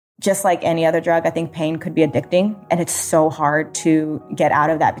just like any other drug, I think pain could be addicting. And it's so hard to get out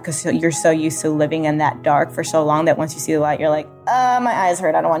of that because you're so used to living in that dark for so long that once you see the light, you're like, my eyes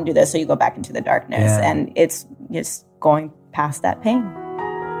hurt. I don't want to do this. So you go back into the darkness. Yeah. And it's just going past that pain.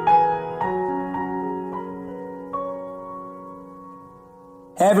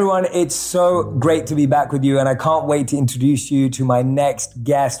 Hey everyone, it's so great to be back with you, and I can't wait to introduce you to my next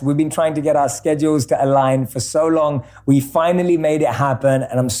guest. We've been trying to get our schedules to align for so long. We finally made it happen,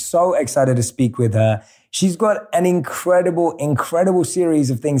 and I'm so excited to speak with her. She's got an incredible series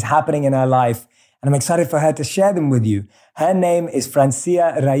of things happening in her life, and I'm excited for her to share them with you. Her name is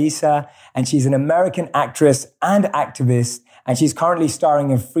Francia Raisa, and she's an American actress and activist, and she's currently starring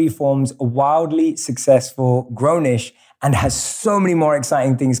in Freeform's wildly successful Grownish, and has so many more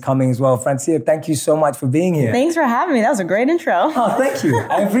exciting things coming as well. Francia, thank you so much for being here. Thanks for having me. That was a great intro. Oh, thank you.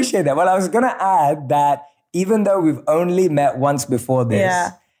 I appreciate that. Well, I was going to add that even though we've only met once before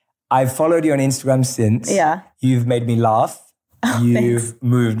this, I've followed you on Instagram since. Yeah. You've made me laugh. You've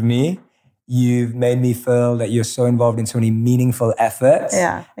moved me. You've made me feel that you're so involved in so many meaningful efforts.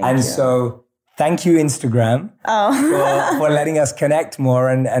 Yeah, thank you. So thank you, Instagram, for letting us connect more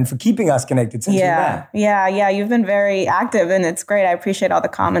and for keeping us connected since we met. Yeah. You've been very active and it's great. I appreciate all the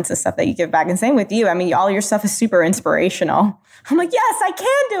comments and stuff that you give back. And same with you. I mean, all your stuff is super inspirational. I'm like, yes, I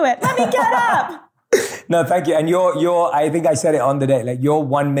can do it. Let me get up. No, thank you. And your I think I said it on the day, like your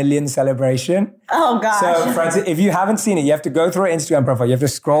 1 million celebration. Oh gosh. So Francis, if you haven't seen it, you have to go through her Instagram profile. You have to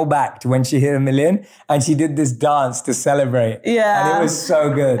scroll back to when she hit 1 million and she did this dance to celebrate. Yeah. And it was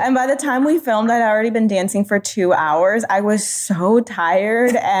so good. And by the time we filmed, I'd already been dancing for 2 hours. I was so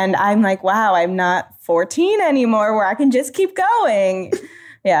tired and I'm like, wow, I'm not 14 anymore where I can just keep going.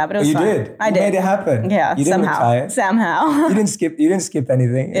 Yeah, but it was fun. You did. I did. You made it happen. Yeah, you didn't somehow. Somehow. You didn't skip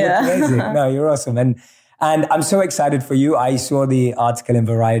anything. It looked amazing. No, you're awesome. And I'm so excited for you. I saw the article in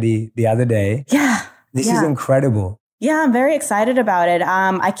Variety the other day. Yeah. This is incredible. Yeah, I'm very excited about it.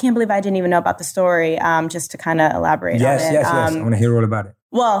 I can't believe I didn't even know about the story, just to kind of elaborate on it. Yes. I want to hear all about it.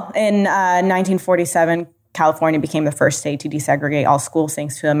 Well, in 1947, California became the first state to desegregate all schools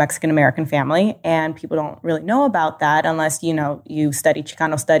thanks to a Mexican-American family. And people don't really know about that unless, you study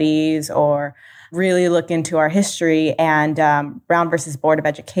Chicano studies or really look into our history. And Brown versus Board of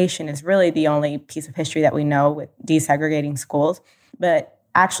Education is really the only piece of history that we know with desegregating schools. But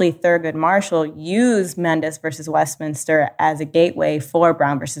actually, Thurgood Marshall used Mendes versus Westminster as a gateway for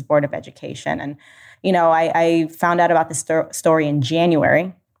Brown versus Board of Education. And, I found out about this story in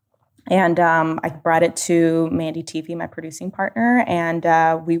January. And I brought it to Mandy Teefey, my producing partner, and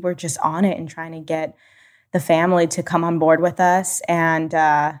we were just on it and trying to get the family to come on board with us. And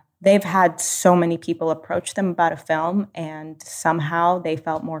they've had so many people approach them about a film, and somehow they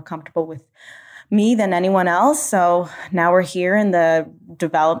felt more comfortable with me than anyone else. So now we're here in the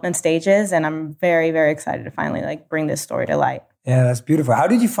development stages, and I'm very, very excited to finally bring this story to light. Yeah, that's beautiful. How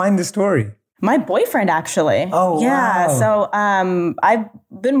did you find the story? My boyfriend, actually. Oh, yeah. wow. So I've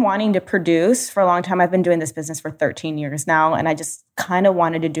been wanting to produce for a long time. I've been doing this business for 13 years now, and I just kind of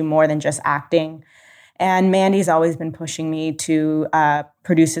wanted to do more than just acting. And Mandy's always been pushing me to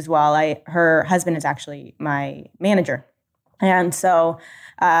produce as well. Her husband is actually my manager. And so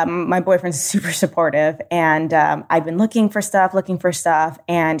my boyfriend's super supportive. And I've been looking for stuff.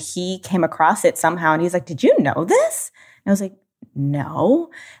 And he came across it somehow. And he's like, did you know this? And I was like, no.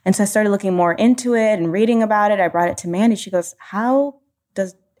 And so I started looking more into it and reading about it. I brought it to Mandy. She goes, how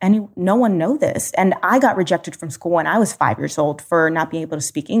does no one know this? And I got rejected from school when I was 5 years old for not being able to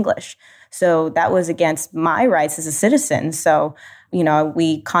speak English. So that was against my rights as a citizen. So,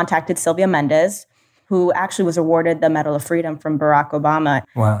 we contacted Sylvia Mendes, who actually was awarded the Medal of Freedom from Barack Obama.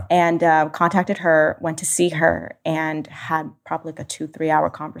 Wow. And contacted her, went to see her, and had probably a 2-3 hour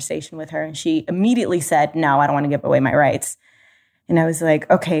conversation with her. And she immediately said, no, I don't want to give away my rights. And I was like,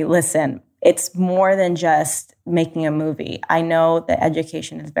 okay, listen, it's more than just making a movie. I know that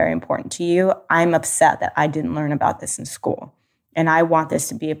education is very important to you. I'm upset that I didn't learn about this in school. And I want this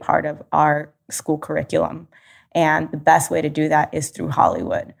to be a part of our school curriculum. And the best way to do that is through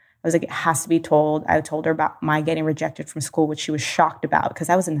Hollywood. I was like, it has to be told. I told her about my getting rejected from school, which she was shocked about because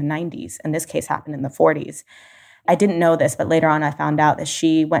I was in the 90s and this case happened in the 40s. I didn't know this, but later on I found out that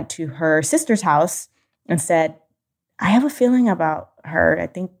she went to her sister's house and said, I have a feeling about her. I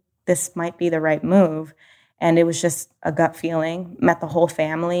think this might be the right move. And it was just a gut feeling. Met the whole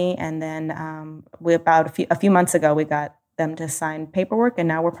family. And then about a few months ago, we got them to sign paperwork, and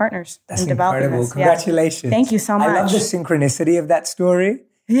now we're partners. That's incredible. Congratulations. Yeah. Thank you so much. I love the synchronicity of that story.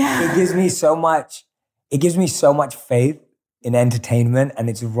 Yeah. It gives me so much faith in entertainment and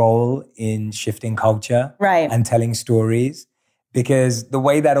its role in shifting culture right. and telling stories, because the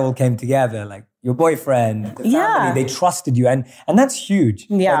way that all came together, like your boyfriend, the family, they trusted you. And that's huge.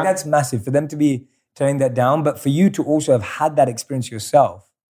 Yeah. Like, that's massive for them to be turning that down, but for you to also have had that experience yourself.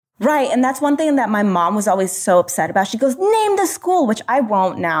 Right. And that's one thing that my mom was always so upset about. She goes, name the school, which I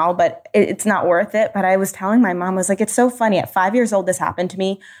won't now, but it's not worth it. But I was telling my mom, I was like, it's so funny. At 5 years old, this happened to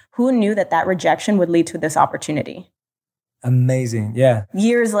me. Who knew that rejection would lead to this opportunity? Amazing. Yeah.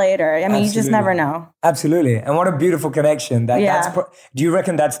 Years later. I mean, you just never know. Absolutely. And what a beautiful connection. Do you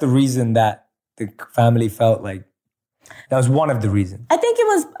reckon that's the reason that the family felt like that was one of the reasons? I think it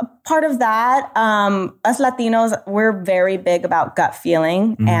was part of that. Us Latinos, we're very big about gut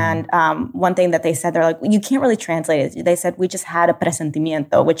feeling. And one thing that they said, they're like, you can't really translate it. They said, we just had a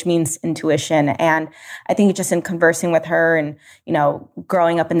presentimiento, which means intuition. And I think just in conversing with her and,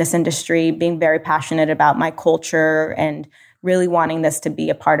 growing up in this industry, being very passionate about my culture and really wanting this to be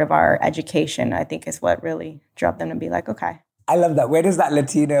a part of our education, I think is what really drove them to be like, okay. I love that. Where does that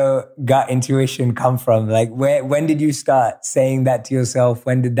Latino gut intuition come from? Like, when did you start saying that to yourself?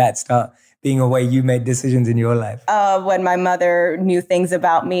 When did that start being a way you made decisions in your life? When my mother knew things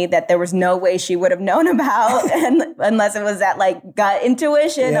about me that there was no way she would have known about, and unless it was that gut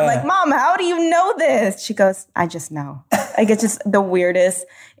intuition. I'm like, Mom, how do you know this? She goes, I just know. It's just the weirdest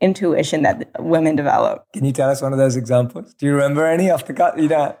intuition that women develop. Can you tell us one of those examples? Do you remember any off the cut?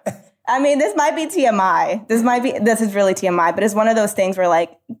 I mean, this might be TMI. This is really TMI, but it's one of those things where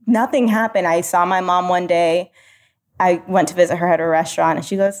nothing happened. I saw my mom one day. I went to visit her at a restaurant and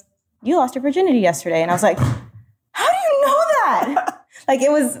she goes, you lost your virginity yesterday. And I was like, how do you know that?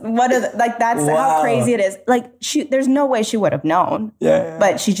 It was one of that's how crazy it is. There's no way she would have known. Yeah.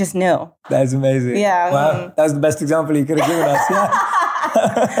 But she just knew. That's amazing. Yeah. Wow. That was the best example you could have given us. Yeah.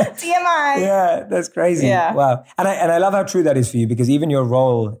 TMI. Yeah, that's crazy. Yeah. Wow. And I love how true that is for you, because even your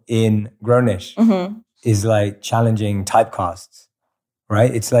role in Grownish is challenging typecasts,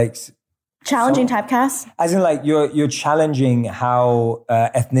 right? It's challenging typecasts? As in you're challenging how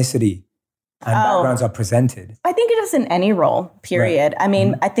ethnicity and backgrounds are presented. I think it is in any role, period. Right. I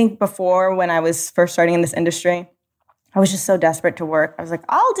mean, I think before, when I was first starting in this industry, I was just so desperate to work. I was like,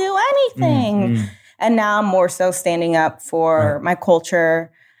 I'll do anything. And now I'm more so standing up for my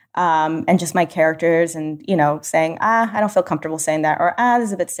culture and just my characters and, saying, I don't feel comfortable saying that, or this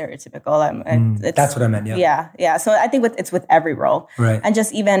is a bit stereotypical. That's what I meant, Yeah. So I think it's with every role. Right. And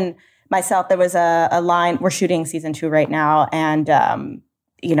just even myself, there was a line, we're shooting season 2 right now, and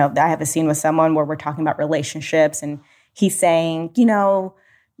I have a scene with someone where we're talking about relationships, and he's saying,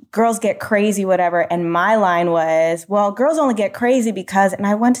 girls get crazy, whatever. And my line was, well, girls only get crazy because, and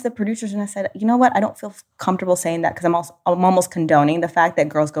I went to the producers and I said, you know what? I don't feel comfortable saying that because I'm almost condoning the fact that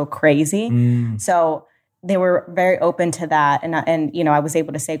girls go crazy. So they were very open to that. And I was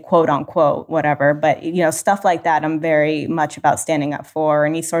able to say quote unquote, whatever. But, stuff like that, I'm very much about standing up for.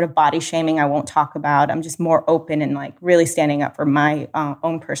 Any sort of body shaming, I won't talk about. I'm just more open and really standing up for my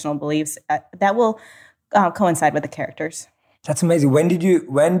own personal beliefs that will coincide with the characters. That's amazing. When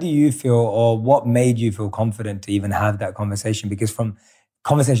do you feel, or what made you feel confident to even have that conversation? Because from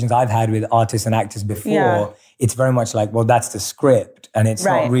conversations I've had with artists and actors before, it's very much well, that's the script, and it's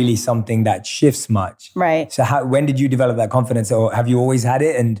not really something that shifts much. Right. So when did you develop that confidence, or have you always had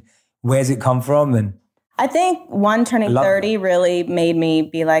it, and where's it come from? And I think one, turning 30 really made me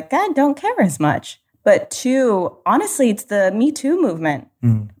be like, God, don't care as much. But 2, honestly, it's the Me Too movement.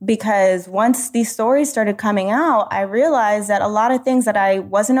 Because once these stories started coming out, I realized that a lot of things that I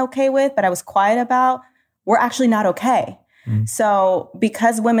wasn't okay with, but I was quiet about, were actually not okay. So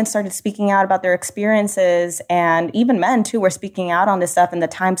because women started speaking out about their experiences, and even men too were speaking out on this stuff, and the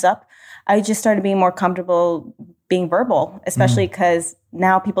time's up, I just started being more comfortable being verbal, especially because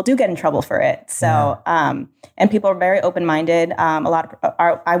now people do get in trouble for it. So, and people are very open-minded.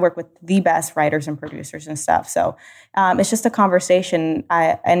 I work with the best writers and producers and stuff. So it's just a conversation.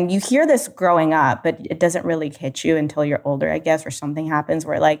 And you hear this growing up, but it doesn't really hit you until you're older, I guess, or something happens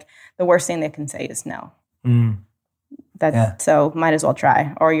where the worst thing they can say is no. So might as well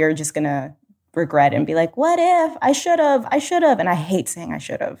try, or you're just going to regret and be like, what if I should have? And I hate saying I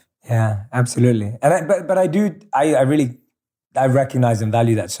should have. Yeah, absolutely. And I recognize and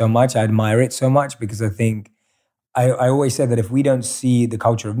value that so much. I admire it so much, because I think I always say that if we don't see the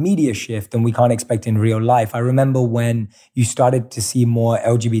culture of media shift, then we can't expect in real life. I remember when you started to see more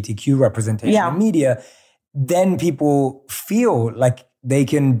LGBTQ representation in media, then people feel like they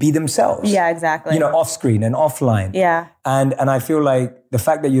can be themselves. Yeah, exactly. Off screen and offline. Yeah. And I feel like the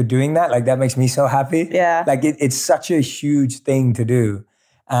fact that you're doing that, that makes me so happy. Yeah. It's such a huge thing to do.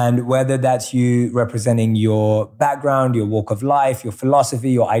 And whether that's you representing your background, your walk of life, your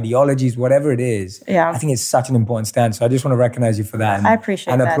philosophy, your ideologies, whatever it is, I think it's such an important stance. So I just want to recognize you for that. And, I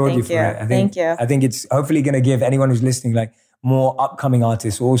appreciate that. applaud you for it. Thank you. I think it's hopefully going to give anyone who's listening, like more upcoming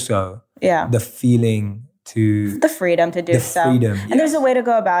artists also, the feeling to... the freedom to do so. And there's a way to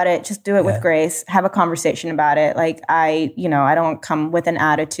go about it. Just do it with grace. Have a conversation about it. Like I don't come with an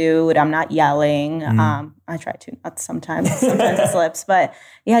attitude. I'm not yelling. I try to, not sometimes it slips. But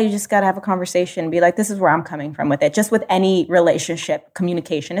yeah, you just got to have a conversation. Be like, this is where I'm coming from with it. Just with any relationship,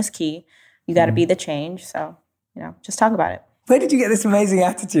 communication is key. You got to be the change. So, just talk about it. Where did you get this amazing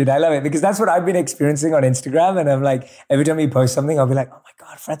attitude? I love it because that's what I've been experiencing on Instagram. And I'm like, every time you post something, I'll be like, oh my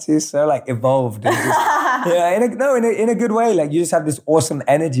God, Francie is so like evolved. And just, in a good way. Like you just have this awesome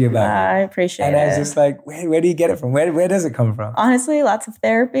energy about it. I appreciate it. And I was just like, where do you get it from? Where does it come from? Honestly, lots of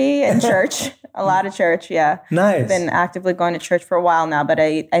therapy and church. A lot of church, yeah. Nice. I've been actively going to church for a while now, but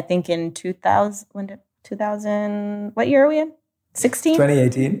I think in 2000, what year are we in? 16?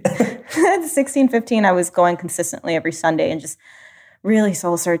 2018. 16, 15, I was going consistently every Sunday and just really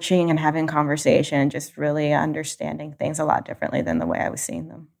soul searching and having conversation, just really understanding things a lot differently than the way I was seeing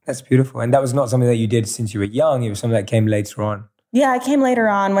them. That's beautiful. And that was not something that you did since you were young. It was something that came later on. Yeah, it came later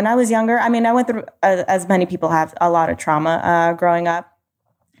on. When I was younger, I went through, as many people have, a lot of trauma growing up.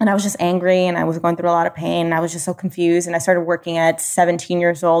 And I was just angry and I was going through a lot of pain. And I was just so confused. And I started working at 17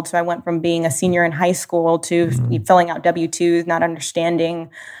 years old. So I went from being a senior in high school to filling out W-2s, not understanding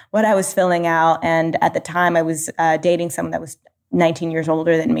what I was filling out. And at the time I was dating someone that was 19 years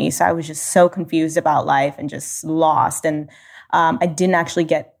older than me. So I was just so confused about life and just lost. And I didn't actually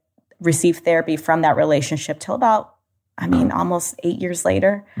receive therapy from that relationship till about, almost 8 years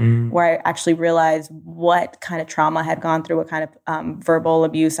later, where I actually realized what kind of trauma I had gone through, what kind of verbal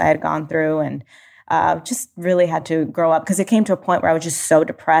abuse I had gone through, and just really had to grow up because it came to a point where I was just so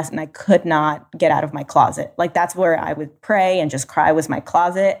depressed and I could not get out of my closet. Like that's where I would pray and just cry was my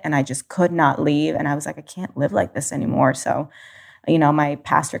closet, and I just could not leave. And I was like, I can't live like this anymore. So, my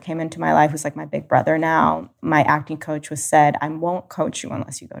pastor came into my life, who's like my big brother now. My acting coach said, I won't coach you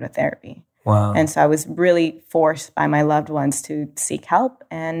unless you go to therapy. Wow. And so I was really forced by my loved ones to seek help.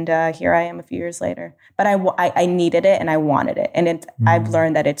 And here I am a few years later. But I needed it and I wanted it. And I've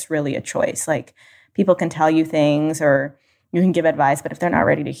learned that it's really a choice. Like people can tell you things or you can give advice, but if they're not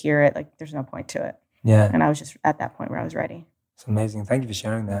ready to hear it, like there's no point to it. Yeah. And I was just at that point where I was ready. It's amazing. Thank you for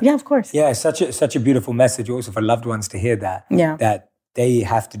sharing that. Yeah, of course. Yeah, such a beautiful message also for loved ones to hear that. Yeah. That they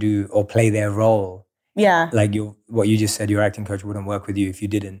have to do or play their role. Yeah. Like what you just said, your acting coach wouldn't work with you if you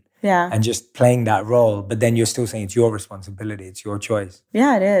didn't. Yeah. And just playing that role, but then you're still saying it's your responsibility, it's your choice.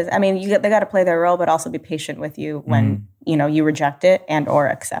 Yeah, it is. They got to play their role, but also be patient with you when, you reject it and or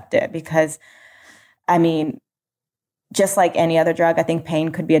accept it. Because, just like any other drug, I think pain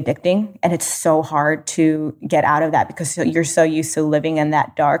could be addicting. And it's so hard to get out of that because you're so used to living in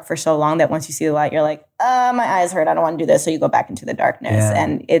that dark for so long that once you see the light, you're like, my eyes hurt. I don't want to do this. So you go back into the darkness. Yeah.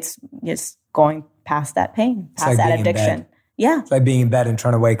 And it's just going past that pain, past that addiction. Yeah. It's like being in bed and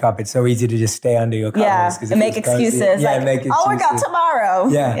trying to wake up. It's so easy to just stay under your covers. Yeah, and make excuses. Yeah, make excuses. I'll work out tomorrow.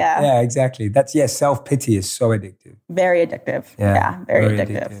 Yeah, exactly. Self-pity is so addictive. Very addictive. Yeah, very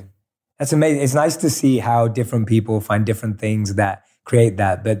addictive. That's amazing. It's nice to see how different people find different things that create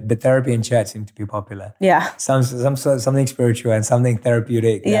that. But therapy and church seem to be popular. Yeah. Something spiritual and something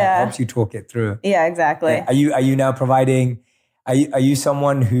therapeutic that helps you talk it through. Yeah, exactly. Yeah. Are you now providing, are you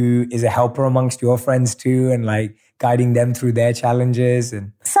someone who is a helper amongst your friends too and like guiding them through their challenges?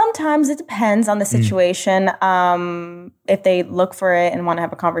 And sometimes it depends on the situation. If they look for it and want to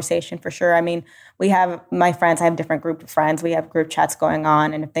have a conversation, for sure. I have different group of friends. We have group chats going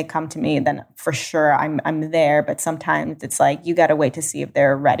on. And if they come to me, then for sure I'm there. But sometimes it's like, you got to wait to see if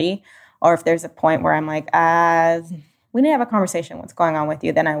they're ready. Or if there's a point where I'm like, we need to have a conversation. What's going on with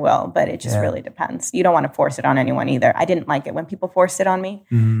you? Then I will. But it just really depends. You don't want to force it on anyone either. I didn't like it when people forced it on me.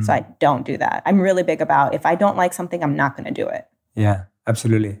 So I don't do that. I'm really big about if I don't like something, I'm not going to do it. Yeah,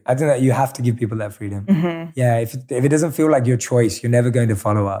 absolutely. I think that you have to give people that freedom. Yeah, if it doesn't feel like your choice, you're never going to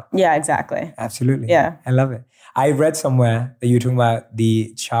follow up. Yeah, exactly. Absolutely. Yeah. I love it. I read somewhere that you're talking about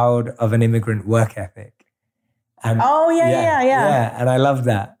the child of an immigrant work ethic. And yeah. And I love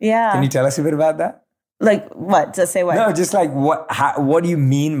that. Yeah. Can you tell us a bit about that? Like what? To say what? No, just like what do you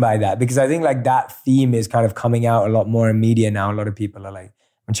mean by that? Because I think like that theme is kind of coming out a lot more in media now. A lot of people are like,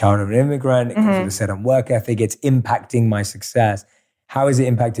 I'm a child of an immigrant. It comes with a certain work ethic. It's impacting my success. How has it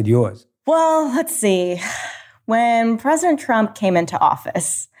impacted yours? Well, let's see. When President Trump came into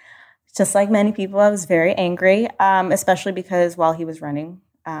office, just like many people, I was very angry, especially because while he was running,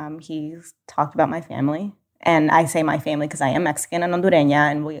 he talked about my family And I say my family because I am Mexican and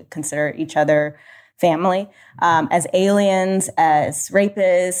Hondureña, and we consider each other family, as aliens, as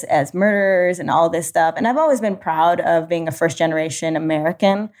rapists, as murderers, and all this stuff. And I've always been proud of being a first-generation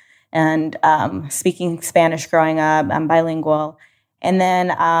American and speaking Spanish growing up. I'm bilingual. And then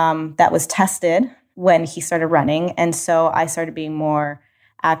that was tested when he started running. And so I started being more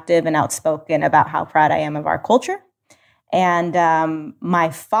active and outspoken about how proud I am of our culture. And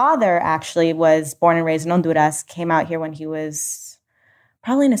my father actually was born and raised in Honduras, came out here when he was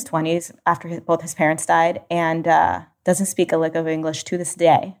probably in his 20s after both his parents died, and doesn't speak a lick of English to this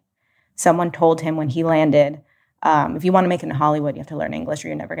day. Someone told him when he landed, if you want to make it in Hollywood, you have to learn English or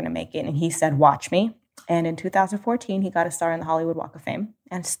you're never going to make it. And he said, watch me. And in 2014, he got a star in the Hollywood Walk of Fame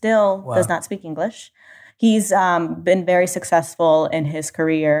and still does not speak English. He's been very successful in his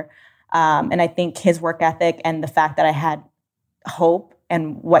career. And I think his work ethic and the fact that I had hope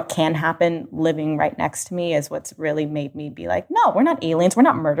and what can happen living right next to me is what's really made me be like, no, we're not aliens. We're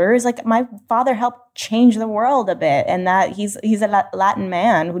not murderers. Like, my father helped change the world a bit, and that he's a Latin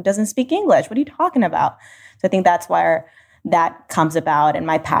man who doesn't speak English. What are you talking about? So I think that's where that comes about, and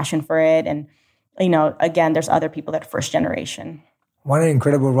my passion for it. And, you know, again, there's other people that are first generation. What an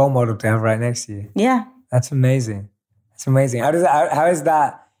incredible role model to have right next to you. Yeah. That's amazing. That's amazing. How has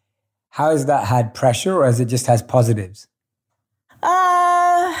that had pressure, or has it just has positives?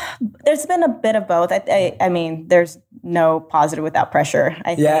 There's been a bit of both. I mean, there's no positive without pressure,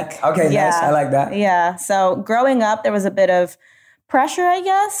 I think. Yeah. Okay. Yeah. Nice. I like that. Yeah. So growing up, there was a bit of pressure, I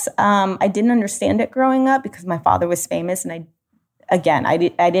guess. I didn't understand it growing up because my father was famous, and I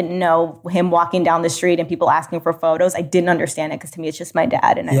didn't know him walking down the street and people asking for photos. I didn't understand it because to me, it's just my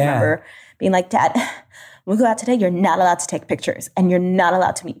dad. And I remember being like, Dad, when we go out today, you're not allowed to take pictures and you're not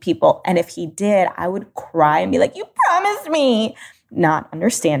allowed to meet people. And if he did, I would cry and be like, you promised me. Not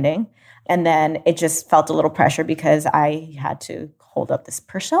understanding. And then it just felt a little pressure because I had to hold up this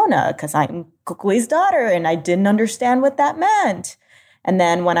persona because I'm Cucui's daughter and I didn't understand what that meant. And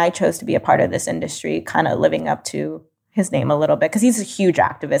then when I chose to be a part of this industry, kind of living up to his name a little bit, because he's a huge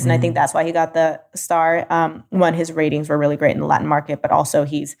activist. And I think that's why he got the star. One, his ratings were really great in the Latin market, but also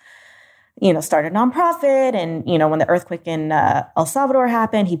he's, you know, started a nonprofit. And, you know, when the earthquake in El Salvador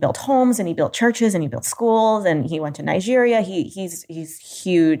happened, he built homes and he built churches and he built schools and he went to Nigeria. He's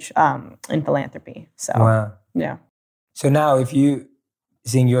huge in philanthropy. So, wow. Yeah. So now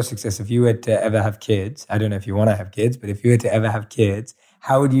seeing your success, if you were to ever have kids, I don't know if you want to have kids, but if you were to ever have kids,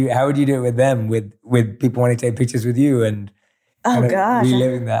 how would you do it with them, with people wanting to take pictures with you and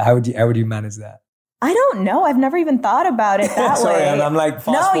reliving that? How would you manage that? I don't know. I've never even thought about it that way. Sorry, I'm like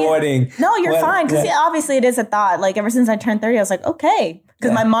fast forwarding. You're fine. Because obviously it is a thought. Like ever since I turned 30, I was like, okay.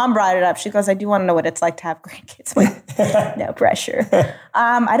 Because my mom brought it up. She goes, I do want to know what it's like to have grandkids. I'm like, no pressure.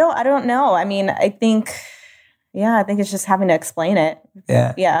 I don't know. I mean, I think it's just having to explain it.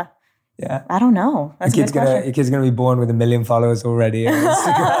 Yeah. Yeah. Yeah. I don't know. That's your kid's gonna be born with 1 million followers already on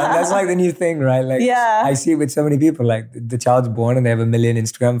Instagram. That's like the new thing, right? Like, I see it with so many people. Like the child's born and they have 1 million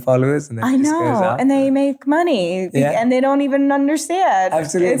Instagram followers, and then it just goes up. And they make money, and they don't even understand.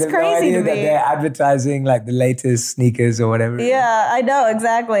 Absolutely, it's crazy to me. That they're advertising like the latest sneakers or whatever. Yeah, I know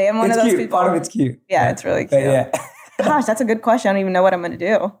exactly. I'm one of those cute. people. Part of it's cute. Yeah, it's really cute. Gosh, that's a good question. I don't even know what I'm going to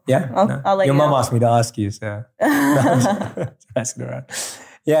do. Yeah, I'll let you know. Your mom asked me to ask you, so messing around.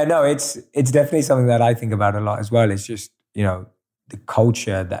 Yeah, no, it's definitely something that I think about a lot as well. It's just, you know, the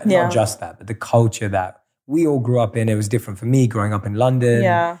culture that, not just that, but the culture that we all grew up in. It was different for me growing up in London.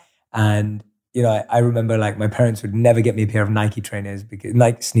 Yeah. And, you know, I remember like my parents would never get me a pair of Nike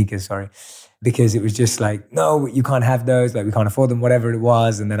sneakers, because it was just like, no, you can't have those. Like we can't afford them, whatever it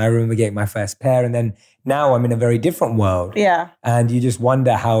was. And then I remember getting my first pair. And then now I'm in a very different world. Yeah. And you just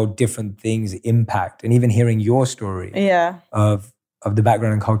wonder how different things impact. And even hearing your story of the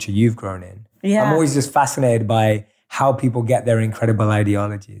background and culture you've grown in. Yeah. I'm always just fascinated by how people get their incredible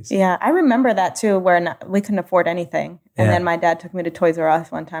ideologies. Yeah, I remember that too, where we couldn't afford anything. And then my dad took me to Toys R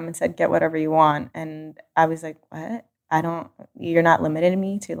Us one time and said, get whatever you want. And I was like, what? You're not limiting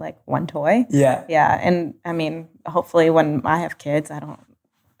me to like one toy. Yeah. Yeah. And I mean, hopefully when I have kids,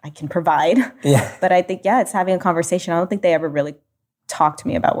 I can provide. Yeah. But I think, it's having a conversation. I don't think they ever really talked to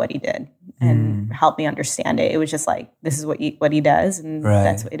me about what he did and helped me understand it. It was just like, this is what he does, and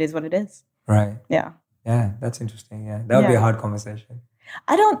it is what it is. Right. Yeah. Yeah, that's interesting. Yeah, that would be a hard conversation.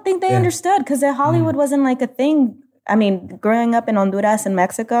 I don't think they understood, because Hollywood wasn't like a thing. I mean, growing up in Honduras and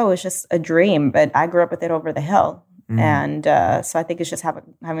Mexico was just a dream, but I grew up with it over the hill. And so I think it's just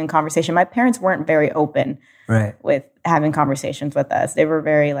having a conversation. My parents weren't very open with having conversations with us. They were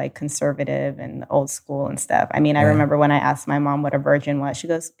very like conservative and old school and stuff. I mean, I remember when I asked my mom what a virgin was, she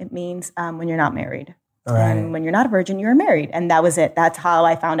goes, it means when you're not married. Right. And when you're not a virgin, you're married. And that was it. That's how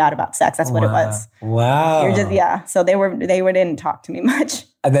I found out about sex. That's what it was. Wow. You're just, so they didn't talk to me much.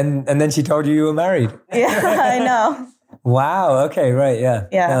 And then she told you were married. Yeah, I know. Wow. Okay. Right. Yeah.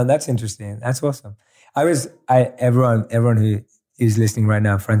 Yeah. No, that's interesting. That's awesome. Everyone who is listening right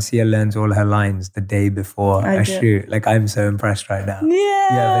now, Francia learns all her lines the day before a shoot. Like, I'm so impressed right now. Yeah.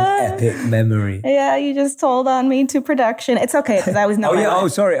 You have an epic memory. Yeah. You just told on me to production. It's okay because I was not. Oh, yeah. Oh,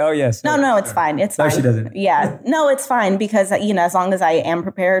 sorry. Oh, yes. No, it's fine. It's fine. No, she doesn't. Yeah. No, it's fine because, as long as I am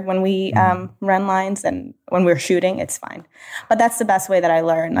prepared when we run lines and when we're shooting, it's fine. But that's the best way that I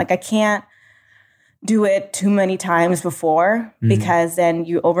learn. Like, I can't do it too many times before because then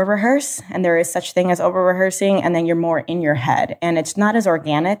you over rehearse, and there is such thing as over rehearsing, and then you're more in your head and it's not as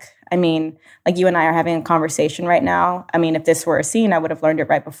organic. I mean, like you and I are having a conversation right now. I mean, if this were a scene, I would have learned it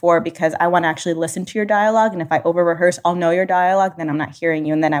right before because I want to actually listen to your dialogue. And if I over rehearse, I'll know your dialogue, then I'm not hearing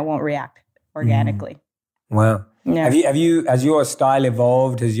you and then I won't react organically. Wow. Yeah. Has your style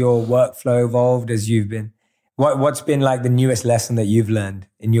evolved? Has your workflow evolved as you've been? What's been like the newest lesson that you've learned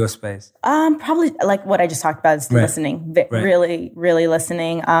in your space? Probably like what I just talked about is listening, really, really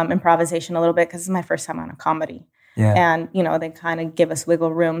listening, improvisation a little bit because it's my first time on a comedy. Yeah. And, they kind of give us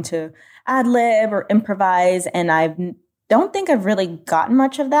wiggle room to ad lib or improvise. And I don't think I've really gotten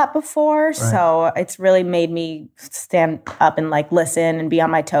much of that before. Right. So it's really made me stand up and like listen and be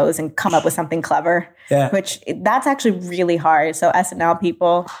on my toes and come up with something clever, which that's actually really hard. So SNL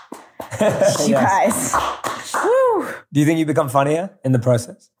people, you guys. Woo. Do you think you become funnier in the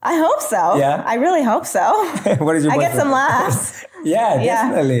process? I hope so. Yeah? I really hope so. What is your I get some laughs. Yeah,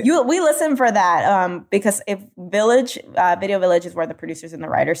 definitely. We listen for that because if Video Village is where the producers and the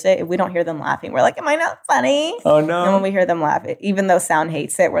writers sit, if we don't hear them laughing, we're like, am I not funny? Oh, no. And when we hear them laugh, even though sound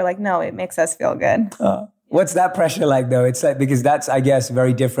hates it, we're like, no, it makes us feel good. What's that pressure like, though? It's like, because that's, I guess,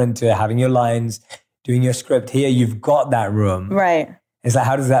 very different to having your lines, doing your script. Here, you've got that room. Right. It's like,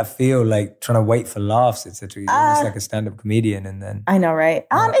 how does that feel? Like trying to wait for laughs, etc. You're almost like a stand-up comedian, and then I know, right?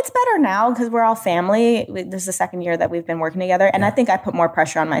 It's better now because we're all family. This is the second year that we've been working together, and I think I put more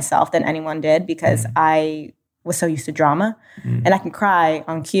pressure on myself than anyone did because I was so used to drama, and I can cry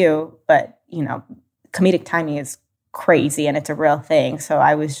on cue, but comedic timing is crazy and it's a real thing. So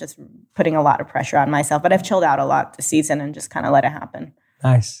I was just putting a lot of pressure on myself, but I've chilled out a lot this season and just kind of let it happen.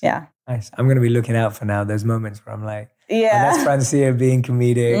 Nice, yeah, nice. I'm gonna be looking out for now those moments where I'm like. Yeah, and that's Francia being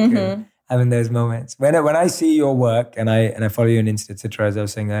comedic and having those moments. When I see your work and I follow you on Insta, etc., as I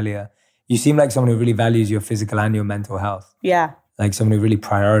was saying earlier, you seem like someone who really values your physical and your mental health. Yeah. Like someone who really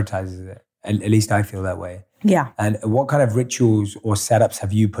prioritizes it. At least I feel that way. Yeah. And what kind of rituals or setups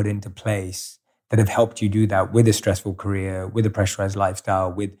have you put into place that have helped you do that with a stressful career, with a pressurized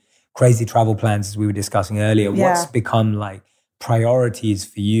lifestyle, with crazy travel plans, as we were discussing earlier? Yeah. What's become like priorities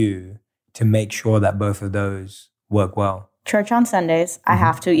for you to make sure that both of those work well? Church on Sundays. I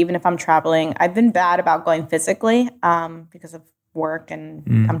have to, even if I'm traveling. I've been bad about going physically because of work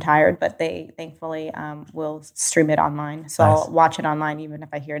and I'm tired, but they thankfully will stream it online. So nice. I'll watch it online even if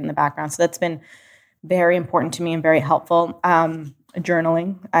I hear it in the background. So that's been very important to me and very helpful.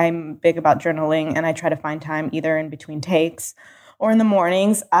 Journaling. I'm big about journaling and I try to find time either in between takes or in the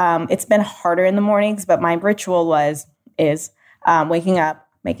mornings. It's been harder in the mornings, but my ritual is waking up,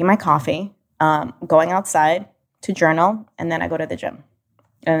 making my coffee, going outside, to journal, and then I go to the gym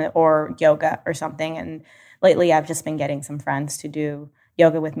or yoga or something. And lately I've just been getting some friends to do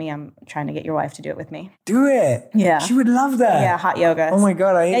yoga with me. I'm trying to get your wife to do it with me. Do it. Yeah. She would love that. Yeah, hot yoga. Oh my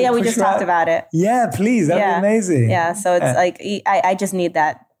God. We just talked about it. Yeah, please. That'd be amazing. Yeah, so it's like, I just need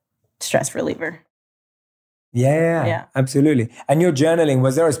that stress reliever. Yeah, absolutely. And your journaling,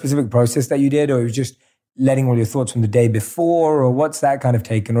 was there a specific process that you did, or it was just letting all your thoughts from the day before, or what's that kind of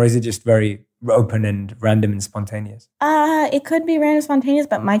taken, or is it just very open and random and spontaneous? It could be random, spontaneous,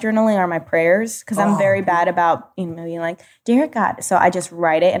 but my journaling are my prayers because I'm very bad about being like, dear God. So I just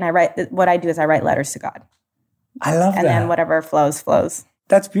write it, and what I do is I write letters to God. I love that. And then whatever flows.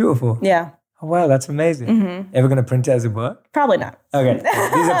 That's beautiful. Yeah. Oh, wow, that's amazing. Mm-hmm. Ever going to print it as a book? Probably not. Okay.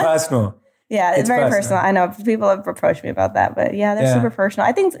 These are personal. Yeah, it's very personal. I know people have approached me about that, but they're super personal.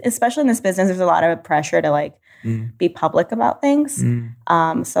 I think especially in this business, there's a lot of pressure to like be public about things.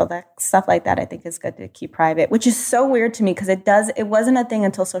 So that stuff like that, I think is good to keep private, which is so weird to me because it wasn't a thing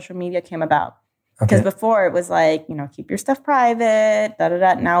until social media came about. Because before it was like, keep your stuff private,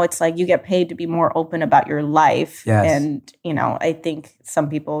 Now it's like you get paid to be more open about your life. Yes. And, I think some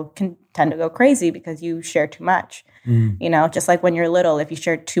people can tend to go crazy because you share too much. Just like when you're little, if you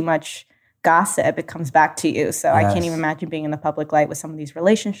share too much gossip, it comes back to you. So I can't even imagine being in the public light with some of these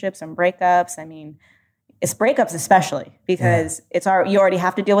relationships and breakups. I mean, It's breakups especially because you already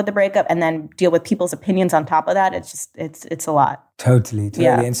have to deal with the breakup and then deal with people's opinions on top of that. It's a lot. Totally.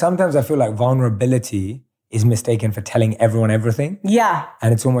 Yeah. And sometimes I feel like vulnerability is mistaken for telling everyone everything. Yeah.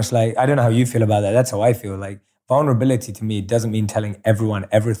 And it's almost like, I don't know how you feel about that. That's how I feel. Like vulnerability to me doesn't mean telling everyone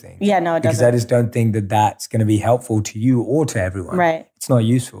everything. Yeah, no, it doesn't. Because I just don't think that that's going to be helpful to you or to everyone. Right. It's not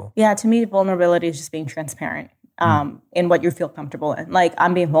useful. Yeah, to me, vulnerability is just being transparent in what you feel comfortable in. Like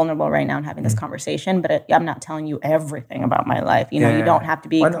I'm being vulnerable right now and having this conversation, but I'm not telling you everything about my life. You know, you don't have to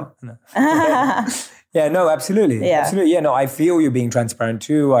be. Why not? No. Yeah, no, absolutely. Yeah. Absolutely. Yeah, no, I feel you're being transparent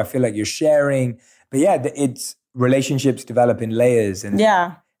too. I feel like you're sharing. But yeah, it's relationships develop in layers and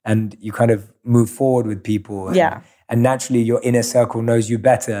you kind of move forward with people. And naturally your inner circle knows you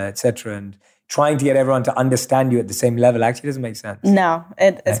better, etc. And trying to get everyone to understand you at the same level actually doesn't make sense. No,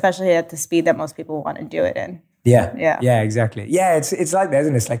 especially at the speed that most people want to do it in. Yeah, exactly. Yeah, it's like that,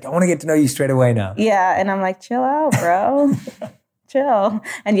 isn't it? It's like, I want to get to know you straight away now. Yeah, and I'm like, chill out, bro. Chill.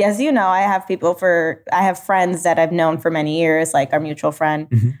 And as you know, I have friends that I've known for many years, like our mutual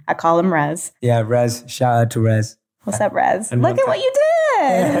friend. I call him Rez. Yeah, Rez. Shout out to Rez. What's up, Rez? Look at what you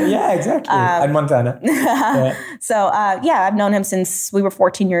did. Yeah, exactly. And Montana. So, I've known him since we were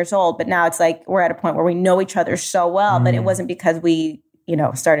 14 years old, but now it's like we're at a point where we know each other so well, but it wasn't because we,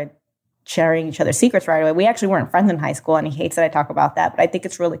 started sharing each other's secrets right away. We actually weren't friends in high school, and he hates that I talk about that, but I think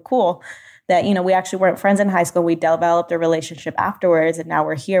it's really cool that, we actually weren't friends in high school. We developed a relationship afterwards, and now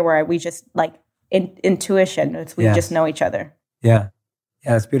we're here where we just like intuition. We just know each other. Yeah.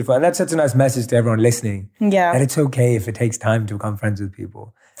 Yeah, that's beautiful. And that's such a nice message to everyone listening. Yeah. And it's okay if it takes time to become friends with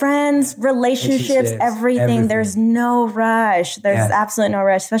people. Friends, relationships, everything. There's no rush. There's absolutely no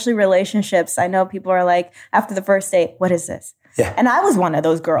rush, especially relationships. I know people are like, after the first date, what is this? Yeah. And I was one of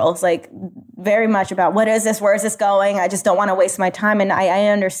those girls, like very much about what is this? Where is this going? I just don't want to waste my time. And I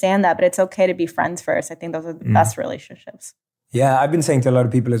understand that, but it's okay to be friends first. I think those are the best relationships. Yeah, I've been saying to a lot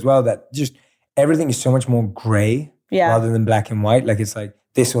of people as well that just everything is so much more gray rather than black and white. Like it's like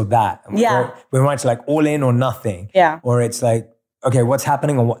this or that. We're much like all in or nothing. Yeah. Or it's like, okay, what's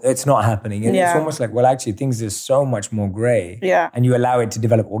happening or it's not happening. And it's almost like, well, actually things are so much more gray. Yeah. And you allow it to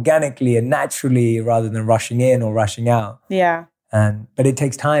develop organically and naturally rather than rushing in or rushing out. Yeah. But it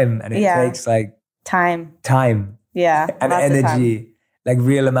takes time and it takes like time. Yeah. And energy, like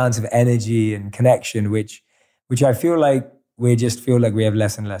real amounts of energy and connection, which I feel like we just feel like we have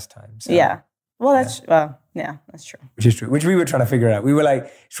less and less time. So, yeah. Well, that's true. Which is true. Which we were trying to figure out. We were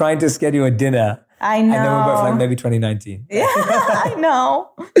like trying to schedule a dinner. I know. And then we were both like, maybe 2019. Yeah, I know.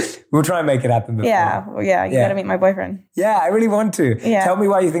 We'll try and make it happen before. Yeah. You got to meet my boyfriend. Yeah, I really want to. Yeah. Tell me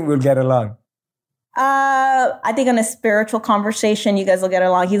why you think we'll get along. I think on a spiritual conversation, you guys will get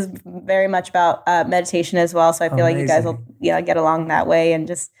along. He's very much about meditation as well. So I feel like you guys will get along that way. And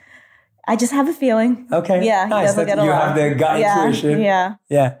I just have a feeling. Okay. Yeah, nice. you guys will get along. You have the gut intuition.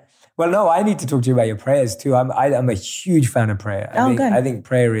 Yeah. Well, no, I need to talk to you about your prayers too. I'm a huge fan of prayer. Good. I think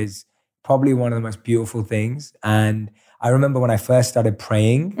prayer is probably one of the most beautiful things. And I remember when I first started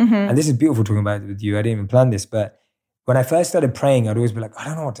praying, and this is beautiful talking about it with you. I didn't even plan this, but when I first started praying, I'd always be like, I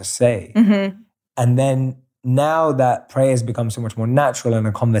don't know what to say. And then now that prayer has become so much more natural and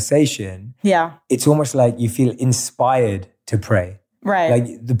a conversation, it's almost like you feel inspired to pray. Right.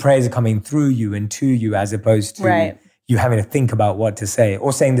 Like the prayers are coming through you and to you as opposed to you having to think about what to say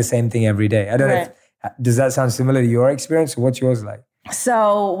or saying the same thing every day. I don't know does that sound similar to your experience or what's yours like?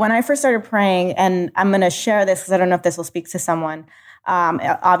 So when I first started praying, and I'm going to share this because I don't know if this will speak to someone.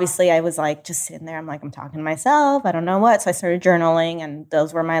 Obviously I was like just sitting there. I'm like, I'm talking to myself. I don't know what. So I started journaling and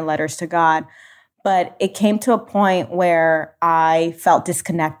those were my letters to God. But it came to a point where I felt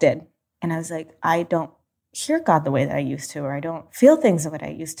disconnected. And I was like, I don't hear God the way that I used to, or I don't feel things the way I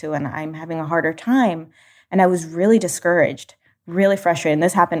used to. And I'm having a harder time. And I was really discouraged, really frustrated. And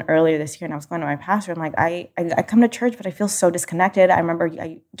this happened earlier this year. And I was going to my pastor. I'm like, I come to church, but I feel so disconnected. I remember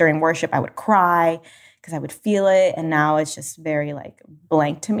during worship, I would cry because I would feel it. And now it's just very like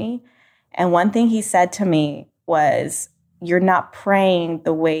blank to me. And one thing he said to me was, you're not praying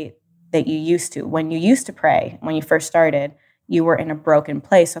the way that you used to. When you used to pray, when you first started, you were in a broken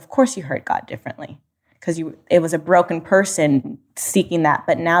place. Of course you heard God differently because it was a broken person seeking that.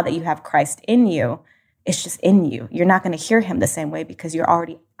 But now that you have Christ in you, it's just in you. You're not going to hear him the same way because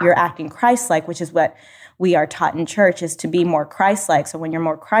you're acting Christ-like, which is what we are taught in church, is to be more Christ-like. So when you're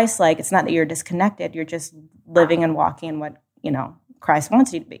more Christ-like, it's not that you're disconnected. You're just living and walking in what, Christ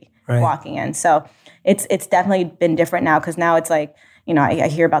wants you to be walking in. So it's definitely been different now because now it's like, I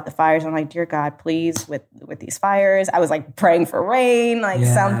hear about the fires. I'm like, dear God, please, with these fires. I was like praying for rain,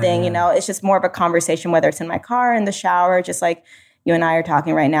 something, it's just more of a conversation, whether it's in my car, in the shower, just like, you and I are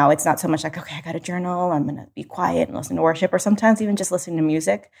talking right now, it's not so much like, okay, I got a journal, I'm going to be quiet and listen to worship, or sometimes even just listening to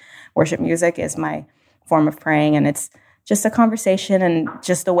music. Worship music is my form of praying, and it's just a conversation and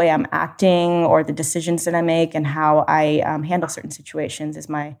just the way I'm acting or the decisions that I make and how I handle certain situations is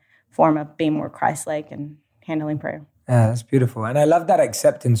my form of being more Christ-like and handling prayer. Yeah, that's beautiful. And I love that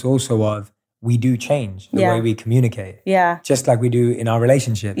acceptance also of we do change the way we communicate. Yeah. Just like we do in our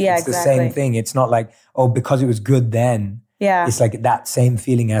relationships. Yeah, it's the same thing. It's not like, oh, because it was good then. Yeah. It's like that same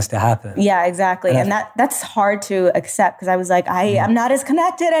feeling has to happen. Yeah, exactly. And that's hard to accept because I was like, I'm not as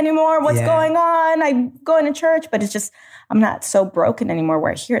connected anymore. What's going on? I'm going to church, but it's just, I'm not so broken anymore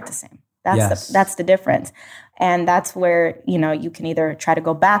where I hear it the same. That's the difference. And that's where, you can either try to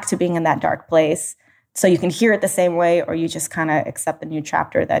go back to being in that dark place so you can hear it the same way, or you just kind of accept the new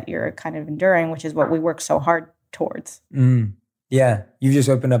chapter that you're kind of enduring, which is what we work so hard towards. Yeah, you've just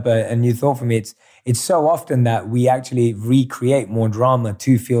opened up a new thought for me. It's so often that we actually recreate more drama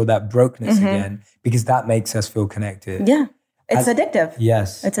to feel that brokenness again, because that makes us feel connected. Yeah, it's addictive.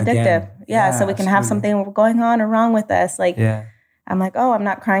 Yes. It's addictive. Yeah, so we can have something going on or wrong with us. Like, I'm like, oh, I'm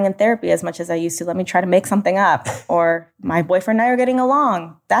not crying in therapy as much as I used to. Let me try to make something up. Or my boyfriend and I are getting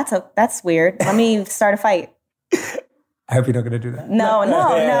along. That's weird. Let me start a fight. I hope you're not going to do that. No,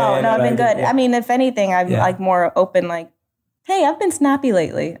 I've been good. I mean, if anything, I'm like more open, like, hey, I've been snappy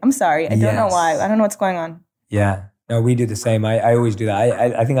lately. I'm sorry. I don't know why. I don't know what's going on. Yeah. No, we do the same. I always do that.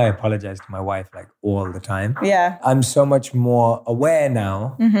 I think I apologize to my wife like all the time. Yeah. I'm so much more aware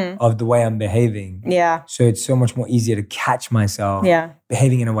now of the way I'm behaving. Yeah. So it's so much more easier to catch myself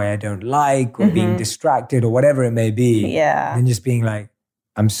behaving in a way I don't like or being distracted or whatever it may be. Yeah. And just being like,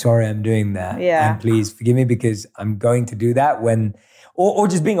 I'm sorry I'm doing that. Yeah. And please forgive me because I'm going to do that when... Or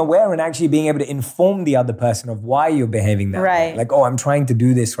just being aware and actually being able to inform the other person of why you're behaving that way. Like, oh, I'm trying to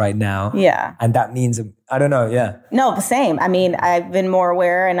do this right now. Yeah. And that means, I don't know, No, the same. I mean, I've been more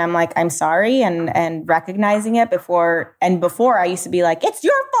aware and I'm like, I'm sorry and recognizing it before. And before I used to be like, it's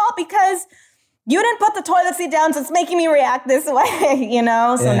your fault because you didn't put the toilet seat down, so it's making me react this way,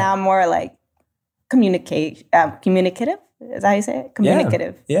 So now I'm more like communicative. Is that how you say it?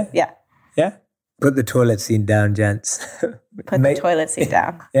 Communicative. Yeah. Put the toilet seat down, gents. Put the toilet seat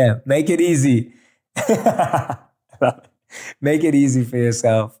down. Yeah, make it easy. Make it easy for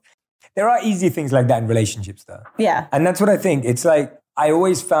yourself. There are easy things like that in relationships, though. Yeah. And that's what I think. It's like, I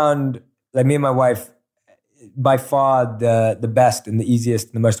always found, like me and my wife, by far the best and the easiest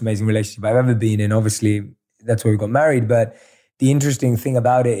and the most amazing relationship I've ever been in. Obviously, that's why we got married. But the interesting thing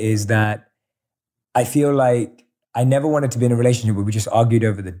about it is that I feel like I never wanted to be in a relationship where we just argued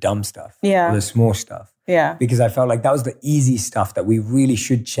over the dumb stuff. Or the small stuff. Yeah. Because I felt like that was the easy stuff that we really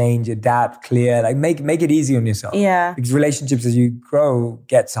should change, adapt, clear, like make it easy on yourself. Yeah. Because relationships as you grow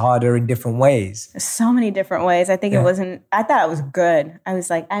gets harder in different ways. There's so many different ways. I think I thought it was good. I was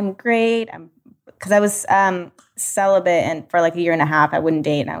like, I'm great. Because I was celibate and for like a year and a half, I wouldn't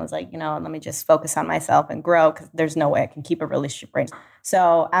date. And I was like, let me just focus on myself and grow because there's no way I can keep a relationship right now.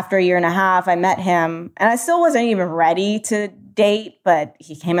 So after a year and a half, I met him and I still wasn't even ready to date, but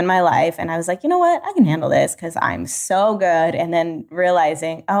he came in my life and I was like, you know what? I can handle this because I'm so good. And then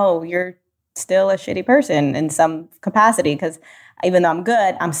realizing, oh, you're still a shitty person in some capacity because even though I'm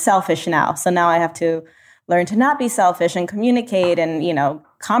good, I'm selfish now. So now I have to learn to not be selfish and communicate and,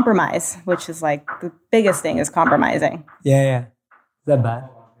 compromise, which is like the biggest thing is compromising. Yeah. Is that bad?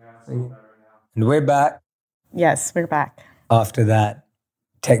 And we're back. Yes, we're back. After that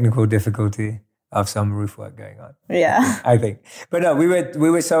technical difficulty of some roof work going on. Yeah. I think. But no, we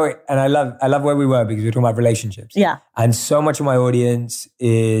were so, and I love where we were because we were talking about relationships. Yeah. And so much of my audience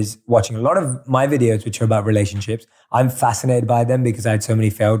is watching a lot of my videos, which are about relationships. I'm fascinated by them because I had so many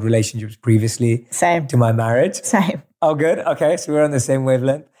failed relationships previously. Same. To my marriage. Same. Oh, good. Okay. So we're on the same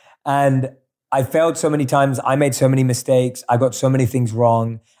wavelength. And I failed so many times. I made so many mistakes. I got so many things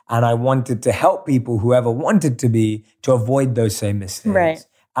wrong. And I wanted to help people, whoever wanted to avoid those same mistakes. Right.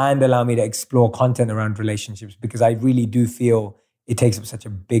 And allow me to explore content around relationships because I really do feel it takes up such a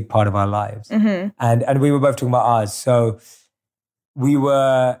big part of our lives. Mm-hmm. And we were both talking about ours. So we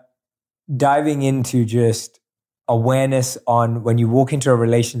were diving into just awareness on when you walk into a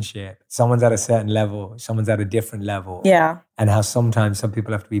relationship, someone's at a certain level, someone's at a different level. Yeah. And how sometimes some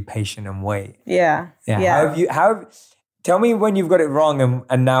people have to be patient and wait. Yeah. Tell me when you've got it wrong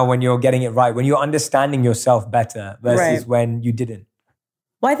and now when you're getting it right, when you're understanding yourself better versus when you didn't.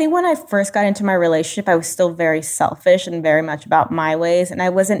 Well, I think when I first got into my relationship, I was still very selfish and very much about my ways. And I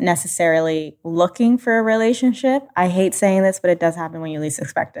wasn't necessarily looking for a relationship. I hate saying this, but it does happen when you least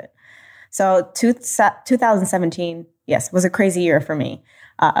expect it. So 2017, yes, was a crazy year for me.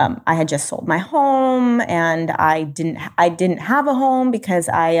 I had just sold my home, and I didn't have a home because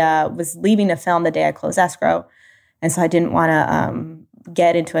I was leaving to film the day I closed escrow. And so I didn't want to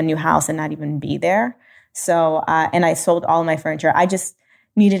get into a new house and not even be there. So, and I sold all of my furniture. I just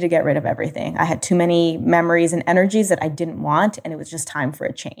needed to get rid of everything. I had too many memories and energies that I didn't want, and it was just time for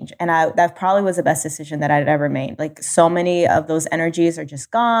a change. And that probably was the best decision that I'd ever made. Like, so many of those energies are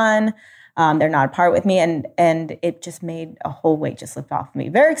just gone. They're not a part with me. And it just made a whole weight just lift off me.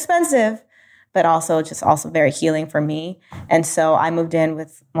 Very expensive, but also very healing for me. And so I moved in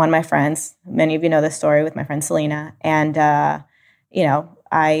with one of my friends. Many of you know this story, with my friend Selena. And,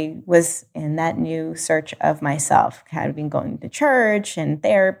 I was in that new search of myself. I had been going to church and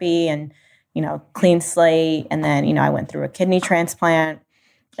therapy and, clean slate. And then, I went through a kidney transplant,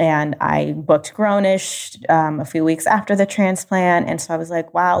 and I booked Grownish a few weeks after the transplant. And so I was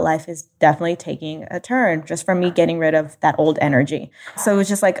like, wow, life is definitely taking a turn just from me getting rid of that old energy. So it was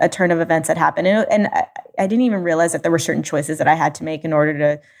just like a turn of events that happened. And I didn't even realize that there were certain choices that I had to make in order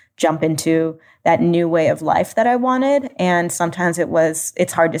to jump into that new way of life that I wanted. And sometimes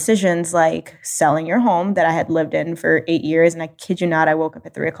it's hard decisions, like selling your home that I had lived in for 8 years. And I kid you not, I woke up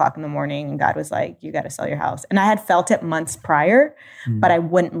at 3:00 in the morning and God was like, you got to sell your house. And I had felt it months prior, but I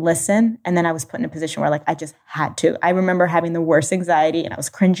wouldn't listen. And then I was put in a position where I just had to. I remember having the worst anxiety, and I was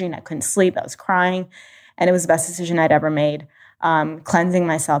cringing. I couldn't sleep. I was crying. And it was the best decision I'd ever made, cleansing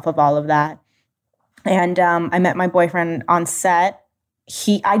myself of all of that. And I met my boyfriend on set.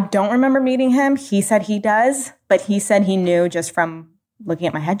 I don't remember meeting him. He said he does, but he said he knew just from looking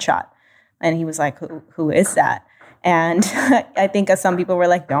at my headshot. And he was like, who is that? And I think some people were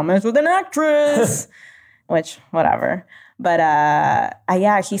like, don't mess with an actress, which, whatever. But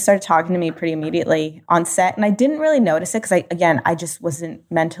he started talking to me pretty immediately on set. And I didn't really notice it because, I just wasn't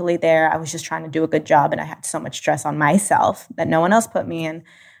mentally there. I was just trying to do a good job. And I had so much stress on myself that no one else put me in,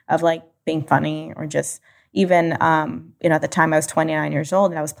 of being funny or just... Even, at the time I was 29 years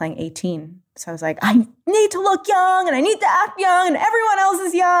old and I was playing 18. So I was like, I need to look young and I need to act young and everyone else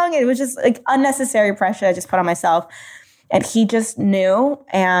is young. And it was just unnecessary pressure I just put on myself. And he just knew.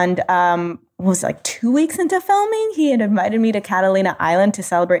 And was 2 weeks into filming, he had invited me to Catalina Island to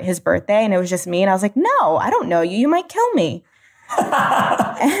celebrate his birthday. And it was just me. And I was like, no, I don't know you. You might kill me. And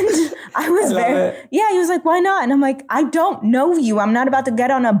I was he was like, why not? And I'm like, I don't know you. I'm not about to get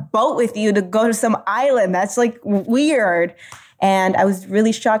on a boat with you to go to some island. That's weird. And I was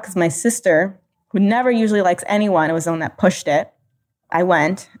really shocked because my sister, who never usually likes anyone, was the one that pushed it. I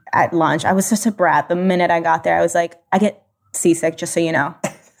went at lunch. I was such a brat. The minute I got there, I was like, I get seasick, just so you know.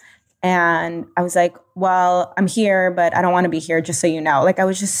 And I was like, well, I'm here, but I don't want to be here, just so you know. I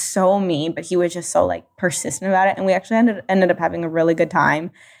was just so mean, but he was just so persistent about it. And we actually ended up having a really good time.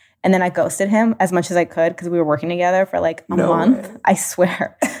 And then I ghosted him as much as I could because we were working together for a month. Way. I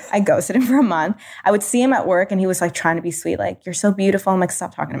swear. I ghosted him for a month. I would see him at work and he was trying to be sweet. You're so beautiful. I'm like,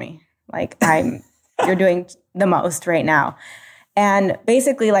 stop talking to me. You're doing the most right now. And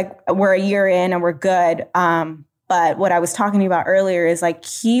basically we're a year in and we're good. But what I was talking to you about earlier is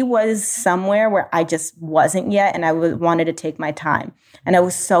he was somewhere where I just wasn't yet, and I wanted to take my time. And I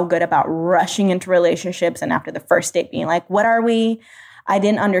was so good about rushing into relationships, and after the first date being like, what are we? I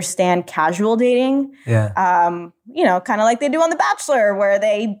didn't understand casual dating. Yeah. Kind of like they do on The Bachelor, where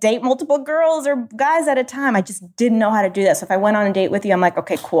they date multiple girls or guys at a time. I just didn't know how to do that. So if I went on a date with you, I'm like,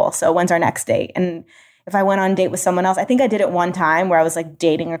 okay, cool. So when's our next date? And if I went on a date with someone else, I think I did it one time where I was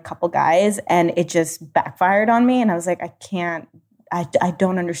dating a couple guys and it just backfired on me. And I was like, I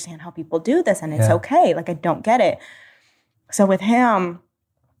don't understand how people do this. And it's okay. I don't get it. So with him,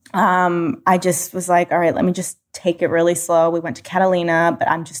 I just was like, all right, let me just take it really slow. We went to Catalina, but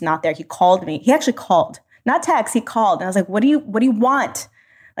I'm just not there. He called me. He actually called, not text. He called. And I was like, what do you want?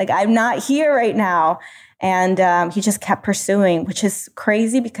 I'm not here right now. And he just kept pursuing, which is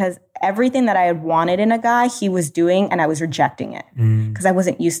crazy because everything that I had wanted in a guy, he was doing, and I was rejecting it because I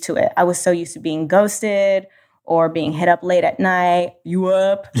wasn't used to it. I was so used to being ghosted or being hit up late at night, you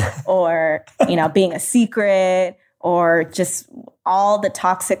up, or, being a secret, or just all the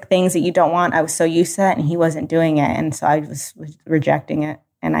toxic things that you don't want. I was so used to that, and he wasn't doing it. And so I was rejecting it,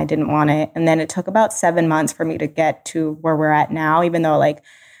 and I didn't want it. And then it took about 7 months for me to get to where we're at now, even though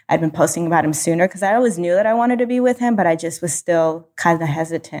I'd been posting about him sooner because I always knew that I wanted to be with him, but I just was still kind of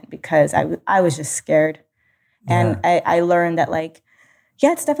hesitant because I was just scared. And I learned that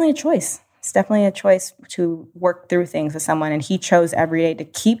it's definitely a choice. It's definitely a choice to work through things with someone. And he chose every day to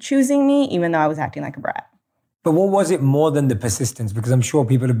keep choosing me, even though I was acting like a brat. But what was it more than the persistence? Because I'm sure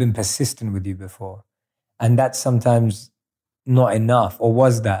people have been persistent with you before. And that's sometimes not enough. Or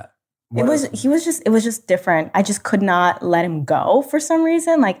was that? It was just different. I just could not let him go for some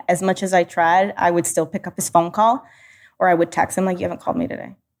reason. Like, as much as I tried, I would still pick up his phone call, or I would text him like, you haven't called me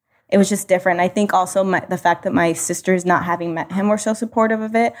today. It was just different. I think also the fact that my sisters, not having met him, were so supportive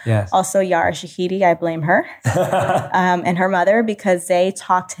of it. Yes. Also, Yara Shahidi, I blame her and her mother, because they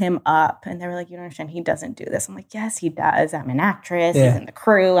talked him up and they were like, you don't understand, he doesn't do this. I'm like, yes, he does. I'm an actress. He's in the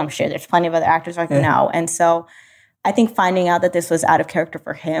crew. I'm sure there's plenty of other actors. Like, no. And so I think finding out that this was out of character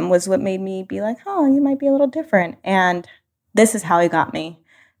for him was what made me be like, oh, you might be a little different. And this is how he got me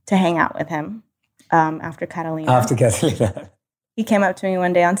to hang out with him after Catalina. After Catalina. He came up to me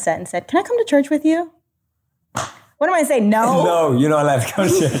one day on set and said, can I come to church with you? What am I saying? No. No, you're not allowed to come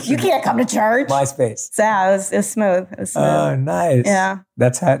to church. You can't come to church. MySpace. So yeah, it was smooth. Oh, nice. Yeah.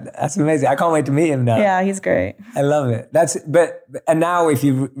 That's amazing. I can't wait to meet him now. Yeah, he's great. I love it. And now if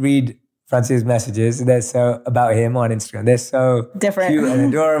you read Francia's messages, they're so about him on Instagram. They're so different, cute and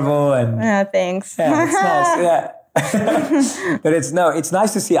adorable. And yeah, thanks. Yeah, it's nice. Yeah. But it's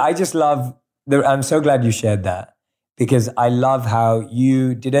nice to see. I just love I'm so glad you shared that, because I love how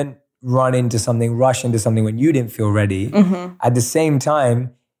you didn't rush into something when you didn't feel ready. Mm-hmm. At the same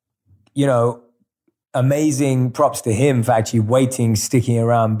time, amazing props to him for actually waiting, sticking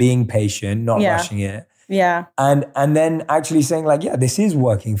around, being patient, not rushing it. Yeah. And then actually saying like, yeah, this is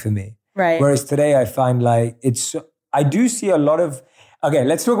working for me. Right. Whereas today I find like I do see a lot of, okay,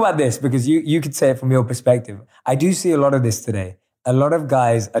 let's talk about this, because you could say it from your perspective. I do see a lot of this today. A lot of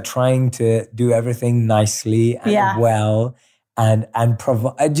guys are trying to do everything nicely and well and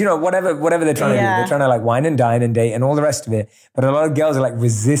provide, whatever they're trying to do. They're trying to like wine and dine and date and all the rest of it. But a lot of girls are like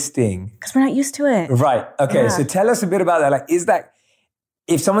resisting. Because we're not used to it. Right. Okay. Yeah. So tell us a bit about that. Like,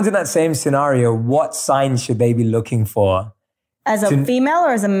 if someone's in that same scenario, what signs should they be looking for? As a female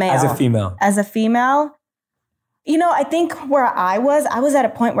or as a male? As a female. As a female, I think where I was at a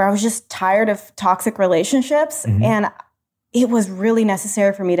point where I was just tired of toxic relationships. Mm-hmm. And it was really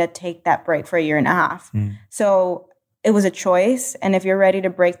necessary for me to take that break for 1.5 years. Mm. So it was a choice. And if you're ready to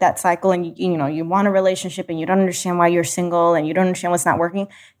break that cycle and you want a relationship and you don't understand why you're single and you don't understand what's not working,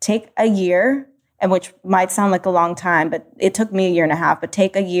 take 1 year, and which might sound like a long time, but it took me 1.5 years. But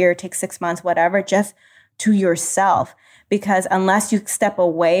take 1 year, take 6 months, whatever, just to yourself. Because unless you step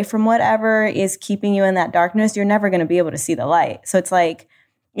away from whatever is keeping you in that darkness, you're never going to be able to see the light. So it's like,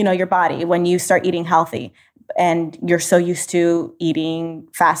 your body, when you start eating healthy and you're so used to eating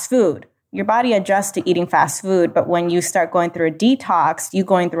fast food, your body adjusts to eating fast food. But when you start going through a detox, you're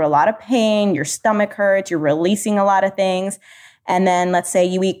going through a lot of pain, your stomach hurts, you're releasing a lot of things. And then let's say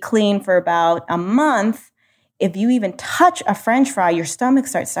you eat clean for about a month. If you even touch a French fry, your stomach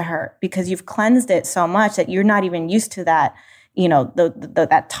starts to hurt because you've cleansed it so much that you're not even used to that,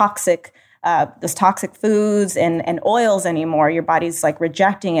 that toxic, those toxic foods and oils anymore. Your body's like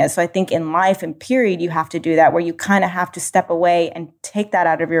rejecting it. So I think in life and period, you have to do that, where you kind of have to step away and take that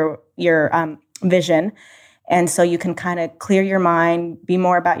out of your vision. And so you can kind of clear your mind, be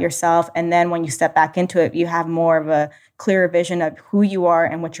more about yourself. And then when you step back into it, you have more of a clearer vision of who you are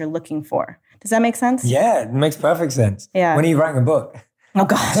and what you're looking for. Does that make sense? Yeah, it makes perfect sense. Yeah. When are you writing a book? Oh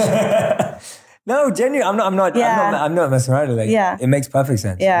gosh. No, genuinely, I'm not messing around. Like, it makes perfect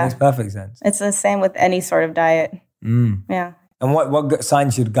sense. Yeah. It makes perfect sense. It's the same with any sort of diet. Mm. Yeah. And what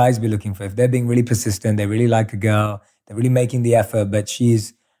signs should guys be looking for? If they're being really persistent, they really like a girl, they're really making the effort, but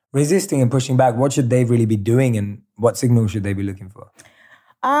she's resisting and pushing back, what should they really be doing, and what signal should they be looking for?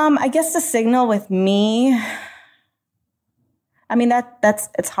 I guess the signal with me, I mean,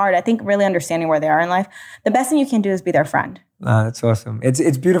 it's hard. I think really understanding where they are in life, the best thing you can do is be their friend. That's awesome.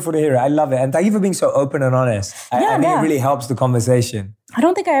 It's beautiful to hear it. I love it. And thank you for being so open and honest. I think it really helps the conversation. I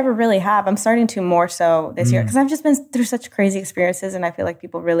don't think I ever really have. I'm starting to more so this year because I've just been through such crazy experiences, and I feel like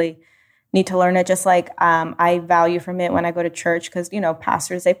people really need to learn it. Just like I value from it when I go to church, because,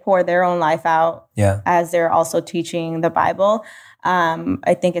 pastors, they pour their own life out as they're also teaching the Bible.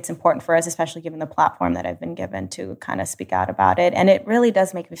 I think it's important for us, especially given the platform that I've been given, to kind of speak out about it. And it really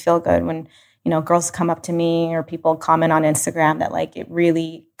does make me feel good when, girls come up to me or people comment on Instagram that like it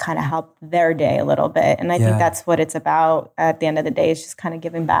really kind of helped their day a little bit. And I think that's what it's about at the end of the day, is just kind of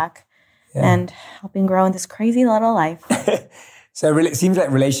giving back and helping grow in this crazy little life. So it seems like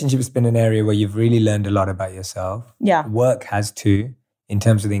relationships has been an area where you've really learned a lot about yourself. Yeah. Work has too, in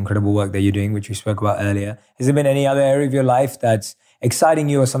terms of the incredible work that you're doing, which we spoke about earlier. Has there been any other area of your life that's exciting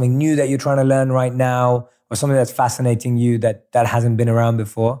you, or something new that you're trying to learn right now, or something that's fascinating you that hasn't been around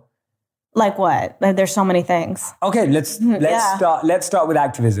before? Like what? There's so many things. Okay, let's start with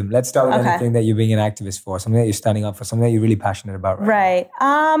activism. Let's start with anything that you're being an activist for, something that you're standing up for, something that you're really passionate about right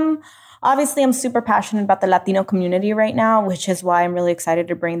now. obviously I'm super passionate about the Latino community right now, which is why I'm really excited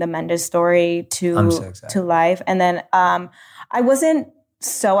to bring the Mendez story to life. And then I wasn't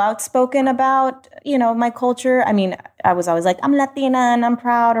so outspoken about, my culture. I mean, I was always like, I'm Latina and I'm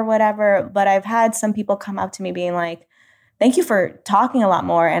proud or whatever. But I've had some people come up to me being like, thank you for talking a lot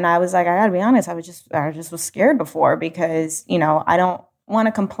more. And I was like, I gotta be honest, I just was scared before because, I don't want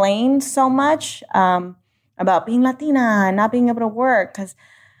to complain so much about being Latina and not being able to work. Because,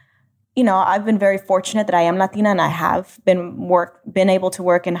 I've been very fortunate that I am Latina and I have been able to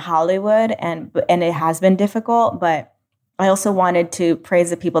work in Hollywood and it has been difficult, but I also wanted to praise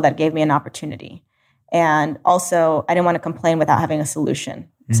the people that gave me an opportunity. And also, I didn't want to complain without having a solution.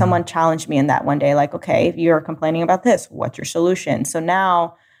 Mm-hmm. Someone challenged me in that one day, like, okay, if you're complaining about this, what's your solution? So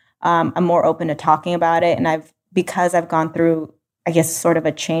now I'm more open to talking about it. And because I've gone through, I guess, sort of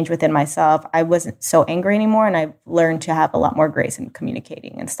a change within myself, I wasn't so angry anymore. And I've learned to have a lot more grace in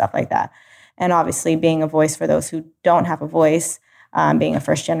communicating and stuff like that. And obviously being a voice for those who don't have a voice, being a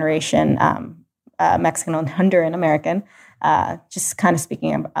first generation Mexican and Honduran American, just kind of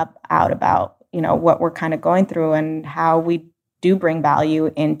speaking out about, what we're kind of going through and how we do bring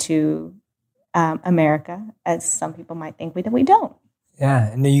value into America, as some people might think we don't.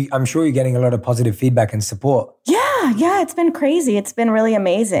 Yeah, and I'm sure you're getting a lot of positive feedback and support. Yeah, it's been crazy. It's been really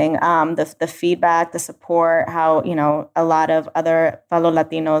amazing. The feedback, the support, how, a lot of other fellow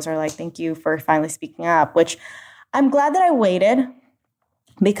Latinos are like, thank you for finally speaking up, which I'm glad that I waited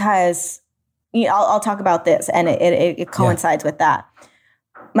because I'll talk about this and it coincides with that.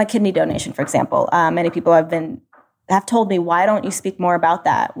 My kidney donation, for example, many people have told me, why don't you speak more about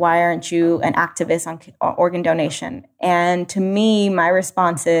that? Why aren't you an activist on organ donation? And to me, my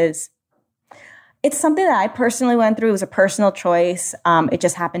response is, it's something that I personally went through. It was a personal choice. It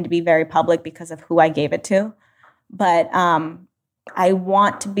just happened to be very public because of who I gave it to. But I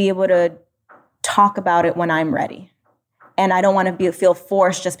want to be able to talk about it when I'm ready. And I don't want to feel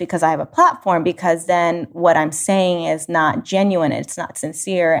forced just because I have a platform, because then what I'm saying is not genuine, it's not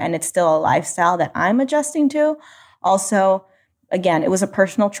sincere, and it's still a lifestyle that I'm adjusting to. Also, again, it was a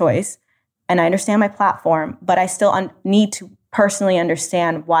personal choice, and I understand my platform, but I still need to personally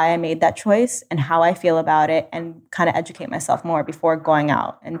understand why I made that choice and how I feel about it, and kind of educate myself more before going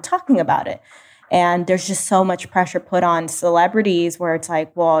out and talking about it. And there's just so much pressure put on celebrities where it's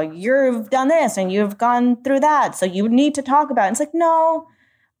like, well, you've done this and you've gone through that, so you need to talk about it. It's like, no,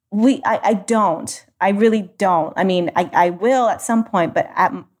 I don't. I really don't. I mean, I will at some point, but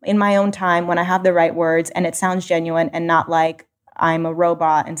in my own time, when I have the right words and it sounds genuine and not like I'm a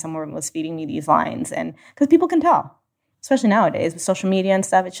robot and someone was feeding me these lines. And because people can tell, especially nowadays with social media and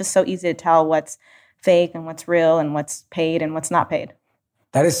stuff, it's just so easy to tell what's fake and what's real and what's paid and what's not paid.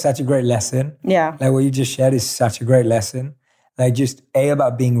 That is such a great lesson. Yeah. Like what you just shared is such a great lesson. Like just A,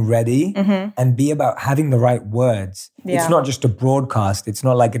 about being ready, and B, about having the right words. Yeah. It's not just a broadcast. It's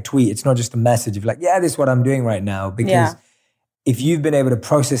not like a tweet. It's not just a message of like, yeah, this is what I'm doing right now. Because if you've been able to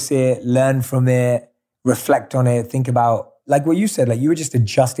process it, learn from it, reflect on it, think about, like what you said, like you were just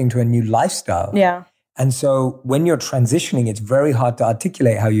adjusting to a new lifestyle. Yeah. And so when you're transitioning, it's very hard to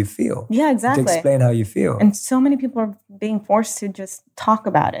articulate how you feel. Yeah, exactly. To explain how you feel. And so many people are being forced to just talk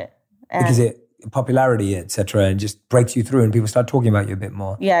about it. Because popularity, et cetera, and just breaks you through and people start talking about you a bit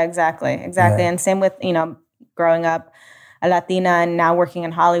more. Yeah, exactly. Yeah. And same with, growing up a Latina and now working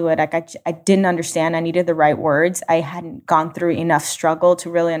in Hollywood, like I didn't understand. I needed the right words. I hadn't gone through enough struggle to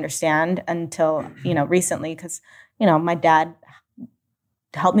really understand until, recently, because, my dad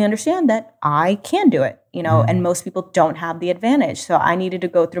helped me understand that I can do it, and most people don't have the advantage. So I needed to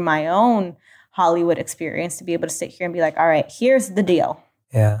go through my own Hollywood experience to be able to sit here and be like, all right, here's the deal.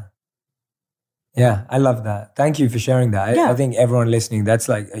 Yeah. Yeah, I love that. Thank you for sharing that. I think everyone listening, that's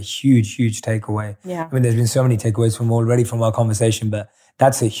like a huge, huge takeaway. Yeah. I mean, there's been so many takeaways from our conversation, but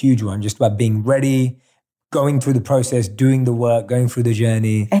that's a huge one, just about being ready, going through the process, doing the work, going through the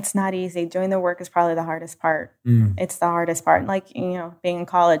journey. It's not easy. Doing the work is probably the hardest part. It's the hardest part. Like, being in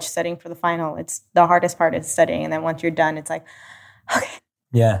college, studying for the final, it's the hardest part is studying. And then once you're done, it's like, okay.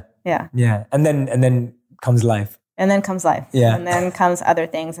 Yeah. Yeah. Yeah. And then comes life. And then comes life. Yeah. And then comes other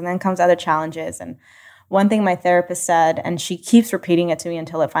things. And then comes other challenges. And one thing my therapist said, and she keeps repeating it to me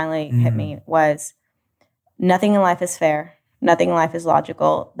until it finally hit me, was nothing in life is fair. Nothing in life is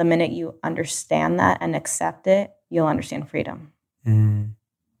logical. The minute you understand that and accept it, you'll understand freedom. And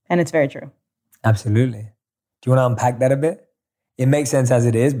it's very true. Absolutely. Do you want to unpack that a bit? It makes sense as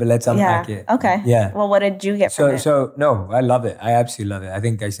it is, but let's unpack it. Okay. Yeah. Well, what did you get from it? So no, I love it. I absolutely love it. I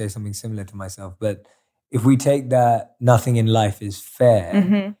think I say something similar to myself, but if we take that nothing in life is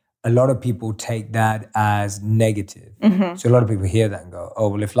fair, a lot of people take that as negative. So a lot of people hear that and go, oh,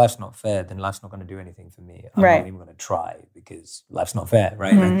 well, if life's not fair, then life's not going to do anything for me. I'm not even going to try because life's not fair,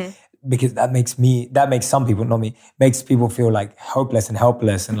 right? Like, because that makes some people, not me, makes people feel like hopeless and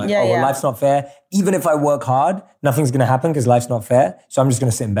helpless and like, life's not fair. Even if I work hard, nothing's going to happen because life's not fair. So I'm just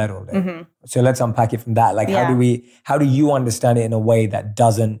going to sit in bed all day. So let's unpack it from that. Like, how do you understand it in a way that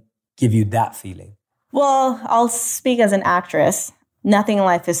doesn't give you that feeling? Well, I'll speak as an actress. Nothing in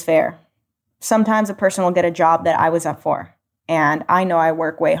life is fair. Sometimes a person will get a job that I was up for. And I know I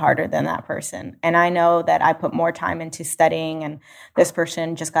work way harder than that person. And I know that I put more time into studying, and this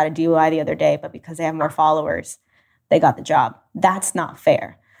person just got a DUI the other day, but because they have more followers, they got the job. That's not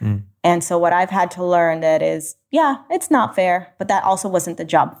fair. And so what I've had to learn that is, it's not fair, but that also wasn't the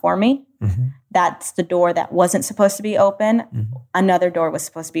job for me. That's the door that wasn't supposed to be open. Another door was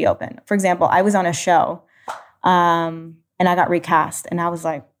supposed to be open. For example, I was on a show, and I got recast. And I was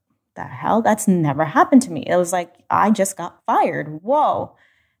like, the hell? That's never happened to me. It was like, I just got fired. Whoa.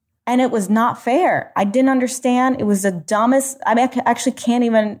 And it was not fair. I didn't understand. It was the dumbest. I mean, I actually can't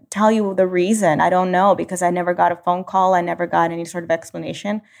even tell you the reason. I don't know, because I never got a phone call. I never got any sort of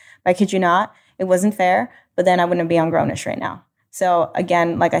explanation. But I kid you not, it wasn't fair. But then I wouldn't be on Grownish right now. So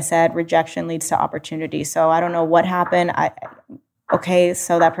again, like I said, rejection leads to opportunity. So I don't know what happened. Okay,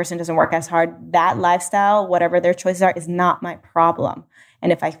 so that person doesn't work as hard. That lifestyle, whatever their choices are, is not my problem.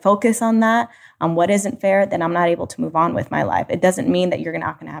 And if I focus on that, on what isn't fair, then I'm not able to move on with my life. It doesn't mean that you're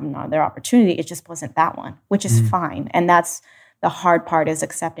not going to have another opportunity. It just wasn't that one, which is fine. And that's the hard part, is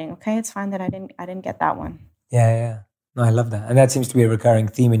accepting, okay, it's fine that I didn't get that one. Yeah. No, I love that. And that seems to be a recurring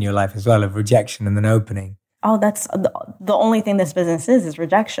theme in your life as well, of rejection and then opening. Oh, that's the only thing this business is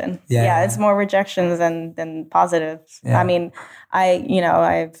rejection. Yeah, it's more rejections than positives. Yeah. I mean,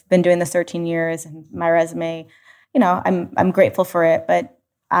 I've been doing this 13 years, and my resume, I'm grateful for it. But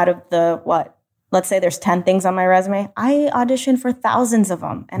out of let's say there's 10 things on my resume, I auditioned for thousands of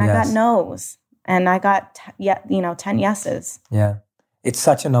them, and I got no's, and I got 10 yeses. Yeah, it's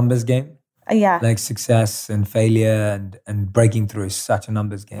such a numbers game. Like success and failure and breaking through is such a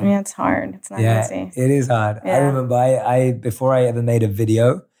numbers game. Yeah, it's hard. It's not easy. It is hard. Yeah. I remember I before I ever made a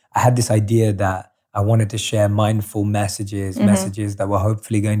video, I had this idea that I wanted to share mindful messages that were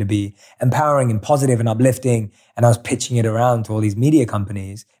hopefully going to be empowering and positive and uplifting. And I was pitching it around to all these media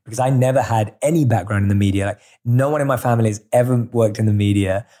companies, because I never had any background in the media. Like, no one in my family has ever worked in the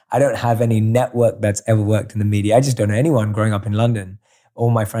media. I don't have any network that's ever worked in the media. I just don't know anyone growing up in London. All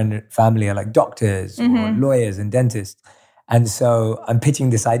my family are like doctors or lawyers and dentists. And so I'm pitching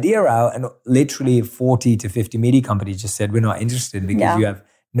this idea out, and literally 40 to 50 media companies just said, we're not interested because you have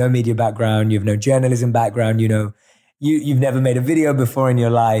no media background, you have no journalism background, you've never made a video before in your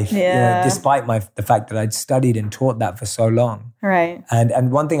life, despite the fact that I'd studied and taught that for so long. Right. And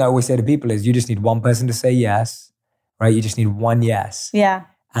one thing I always say to people is, you just need one person to say yes, right? You just need one yes. Yeah.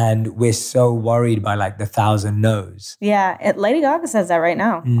 And we're so worried by like the 1,000 no's. Yeah. Lady Gaga says that right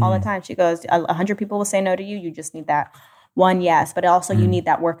now all the time. She goes, 100 people will say no to you. You just need that one yes. But also you need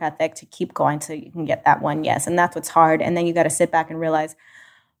that work ethic to keep going so you can get that one yes. And that's what's hard. And then you got to sit back and realize,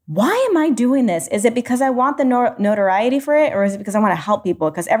 why am I doing this? Is it because I want the notoriety for it? Or is it because I want to help people?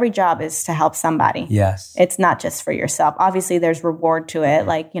 Because every job is to help somebody. Yes. It's not just for yourself. Obviously, there's reward to it.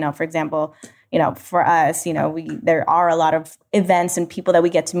 Like, for example, for us, there are a lot of events and people that we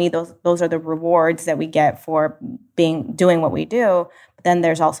get to meet. Those are the rewards that we get for doing what we do. But then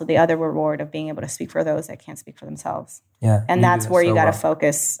there's also the other reward of being able to speak for those that can't speak for themselves. Yeah. And that's where you got to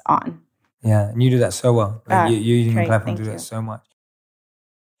focus on. Yeah. And you do that so well. You're using the platform to do that so much.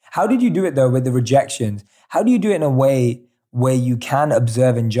 How did you do it though with the rejections? How do you do it in a way where you can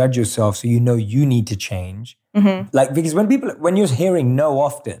observe and judge yourself so you know you need to change? Like, because when you're hearing no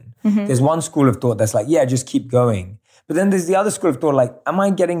often, there's one school of thought that's like, yeah, just keep going. But then there's the other school of thought like, am I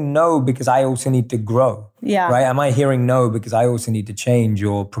getting no because I also need to grow? Yeah. Right? Am I hearing no because I also need to change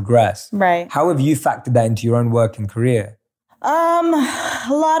or progress? Right. How have you factored that into your own work and career? A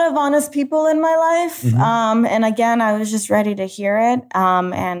lot of honest people in my life. And again, I was just ready to hear it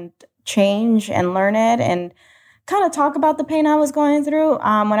and change and learn it and kind of talk about the pain I was going through.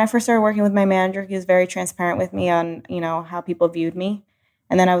 When I first started working with my manager, he was very transparent with me on, how people viewed me.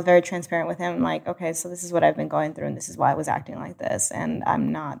 And then I was very transparent with him, like, okay, so this is what I've been going through and this is why I was acting like this. And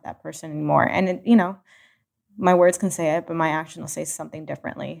I'm not that person anymore. And, my words can say it, but my action will say something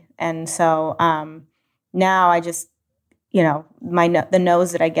differently. And so now I just, the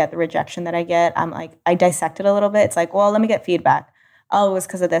no's that I get, the rejection that I get, I'm like, I dissect it a little bit. It's like, well, let me get feedback. Oh, it was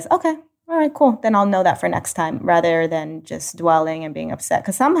because of this. Okay. All right, cool. Then I'll know that for next time rather than just dwelling and being upset.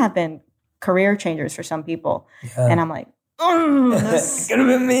 Because some have been career changers for some people. Yeah. And I'm like, Could have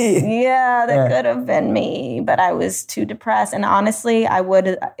been me. Yeah, that could have been me, but I was too depressed. And honestly,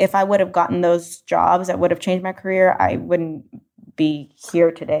 if I would have gotten those jobs that would have changed my career, I wouldn't be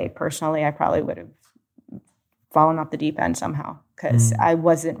here today. Personally, I probably would have fallen off the deep end somehow because I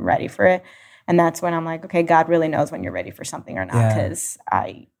wasn't ready for it. And that's when I'm like, okay, God really knows when you're ready for something or not. Because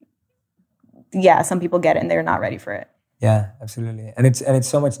some people get it and they're not ready for it. Yeah, absolutely. And it's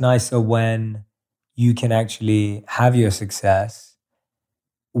so much nicer when you can actually have your success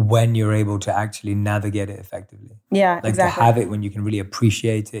when you're able to actually navigate it effectively. Yeah, like exactly. To have it when you can really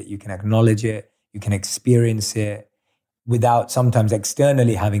appreciate it, you can acknowledge it, you can experience it without sometimes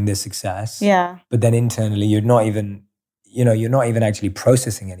externally having this success. Yeah. But then internally, you're not even actually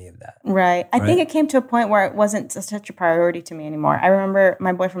processing any of that. Right. I think it came to a point where it wasn't such a priority to me anymore. I remember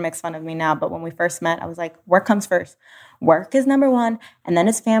my boyfriend makes fun of me now, but when we first met, I was like, work comes first. Work is number one, and then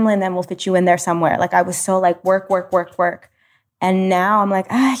it's family, and then we'll fit you in there somewhere. Like I was so like work. And now I'm like,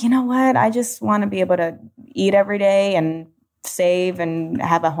 you know what? I just want to be able to eat every day and save and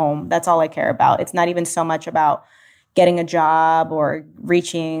have a home. That's all I care about. It's not even so much about getting a job or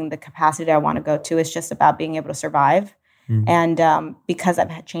reaching the capacity that I want to go to. It's just about being able to survive. And because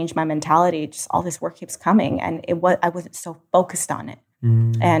I've had changed my mentality, just all this work keeps coming, and I wasn't so focused on it,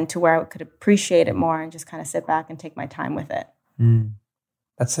 and to where I could appreciate it more and just kind of sit back and take my time with it.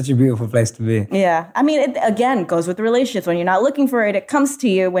 That's such a beautiful place to be. Yeah, I mean, it again goes with relationships. When you're not looking for it, it comes to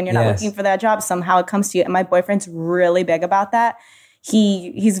you. When you're not looking for that job, somehow it comes to you. And my boyfriend's really big about that.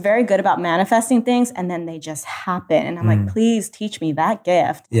 He's very good about manifesting things, and then they just happen. And I'm like, please teach me that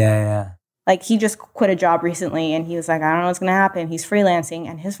gift. Yeah. Like he just quit a job recently and he was like, I don't know what's going to happen. He's freelancing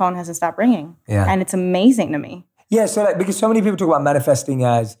and his phone hasn't stopped ringing. Yeah. And it's amazing to me. Yeah. So because so many people talk about manifesting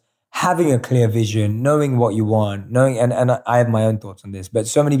as having a clear vision, knowing what you want, and I have my own thoughts on this, but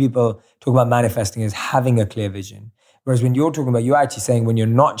so many people talk about manifesting as having a clear vision. Whereas when you're talking about, you're actually saying when you're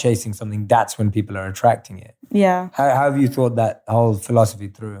not chasing something, that's when people are attracting it. Yeah. How have you thought that whole philosophy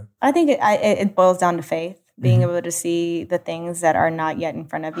through? I think it boils down to faith, being able to see the things that are not yet in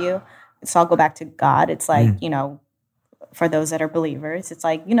front of you. So I'll go back to God. It's like, for those that are believers, it's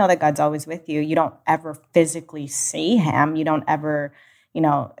like, that God's always with you. You don't ever physically see him. You don't ever, you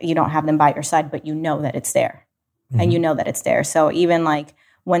don't have them by your side, but you know that it's there. And you know that it's there. So even like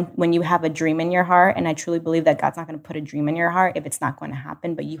when you have a dream in your heart, and I truly believe that God's not going to put a dream in your heart if it's not going to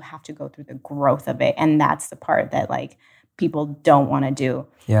happen, but you have to go through the growth of it. And that's the part that like people don't want to do.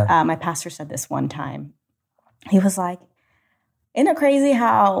 Yeah. My pastor said this one time. He was like, isn't it crazy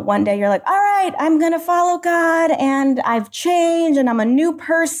how one day you're like, all right, I'm going to follow God and I've changed and I'm a new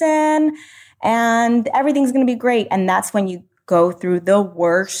person and everything's going to be great. And that's when you go through the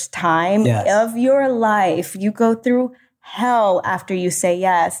worst time of your life. You go through hell after you say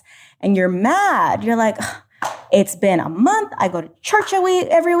yes and you're mad. You're like, it's been a month. I go to church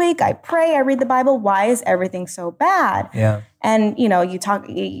every week. I pray. I read the Bible. Why is everything so bad? Yeah. And,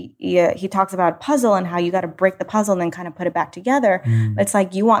 he talks about puzzle and how you got to break the puzzle and then kind of put it back together. It's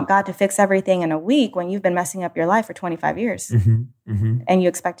like you want God to fix everything in a week when you've been messing up your life for 25 years. And you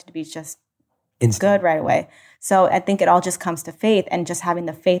expect it to be just good right away. So I think it all just comes to faith and just having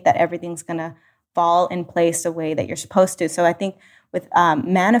the faith that everything's going to fall in place the way that you're supposed to. So I think with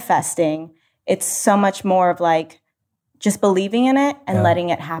manifesting, it's so much more of like just believing in it and letting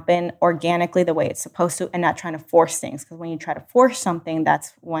it happen organically the way it's supposed to and not trying to force things. Because when you try to force something,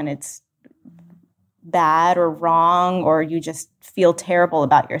 that's when it's bad or wrong or you just feel terrible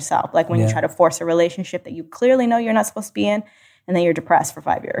about yourself. Like when you try to force a relationship that you clearly know you're not supposed to be in and then you're depressed for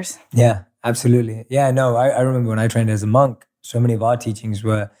 5 years. Yeah, absolutely. Yeah, no, I remember when I trained as a monk, so many of our teachings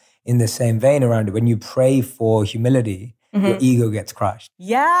were in the same vein around it. When you pray for humility, your ego gets crushed.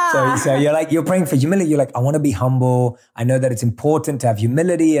 Yeah. So you're praying for humility. You're like, I want to be humble. I know that it's important to have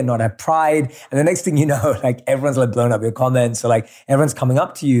humility and not have pride. And the next thing you know, like everyone's like blowing up your comments. So like everyone's coming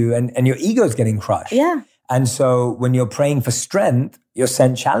up to you and your ego's getting crushed. Yeah. And so when you're praying for strength, you're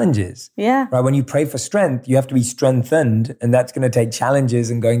sent challenges. Yeah. Right. When you pray for strength, you have to be strengthened, and that's going to take challenges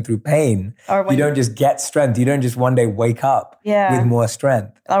and going through pain. Or when you don't just get strength. You don't just one day wake up with more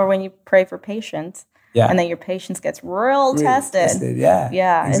strength. Or when you pray for patience. Yeah. And then your patience gets real tested. Yeah.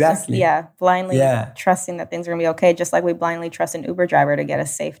 Yeah. Exactly. It's just, blindly trusting that things are going to be okay, just like we blindly trust an Uber driver to get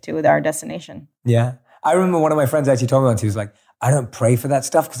us safe to our destination. Yeah. I remember one of my friends actually told me once, he was like, I don't pray for that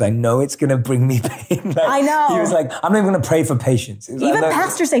stuff because I know it's going to bring me pain. Like, I know. He was like, I'm not even going to pray for patience. Even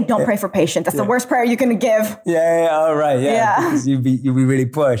pastors say, don't pray for patience. That's the worst prayer you can give. Yeah. All right. Yeah. Because you'll be really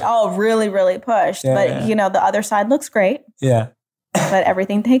pushed. Oh, really, really pushed. Yeah, but, the other side looks great. Yeah. But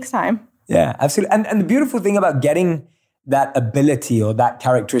everything takes time. Yeah, absolutely. And the beautiful thing about getting that ability or that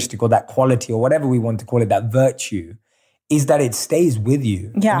characteristic or that quality or whatever we want to call it, that virtue, is that it stays with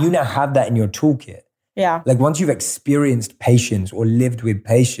you. Yeah. And you now have that in your toolkit. Yeah. Like once you've experienced patience or lived with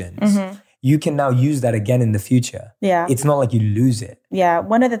patience, you can now use that again in the future. Yeah. It's not like you lose it. Yeah.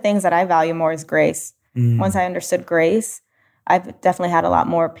 One of the things that I value more is grace. Once I understood grace, I've definitely had a lot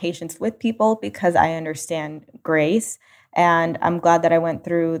more patience with people because I understand grace. And I'm glad that I went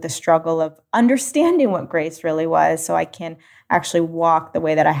through the struggle of understanding what grace really was so I can actually walk the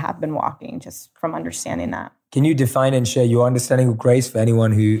way that I have been walking just from understanding that. Can you define and share your understanding of grace for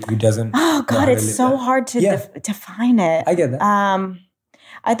anyone who doesn't? Oh, God, it's so hard to define it. I get that.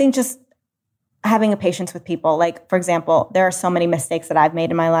 I think just having a patience with people. Like, for example, there are so many mistakes that I've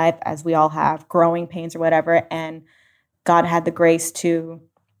made in my life, as we all have, growing pains or whatever. And God had the grace to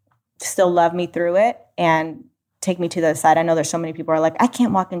still love me through it and take me to the side. I know there's so many people who are like, I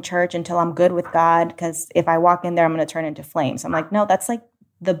can't walk in church until I'm good with God because if I walk in there, I'm going to turn into flames. I'm like, no, that's like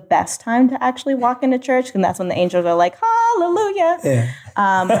the best time to actually walk into church. And that's when the angels are like, hallelujah.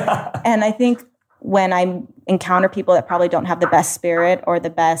 Yeah. And I think when I encounter people that probably don't have the best spirit or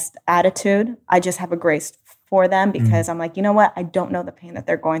the best attitude, I just have a grace for them because I'm like, you know what? I don't know the pain that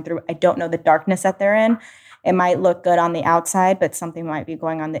they're going through. I don't know the darkness that they're in. It might look good on the outside, but something might be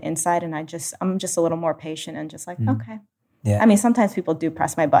going on the inside. And I'm just a little more patient and just like, okay. Yeah. I mean, sometimes people do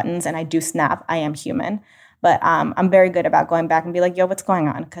press my buttons and I do snap. I am human. But I'm very good about going back and be like, yo, what's going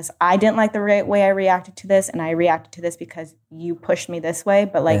on? Because I didn't like the way I reacted to this. And I reacted to this because you pushed me this way.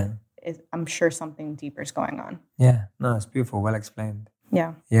 But like, I'm sure something deeper is going on. Yeah. No, it's beautiful. Well explained.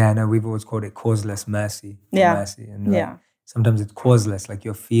 Yeah. Yeah. No, we've always called it causeless mercy. Yeah. Mercy. And like, sometimes it's causeless. Like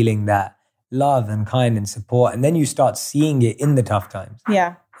you're feeling that love and kind and support. And then you start seeing it in the tough times.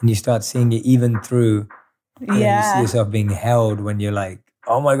 Yeah. And you start seeing it even through, you see yourself being held when you're like,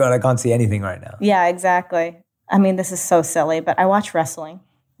 oh my God, I can't see anything right now. Yeah, exactly. I mean, this is so silly, but I watch wrestling,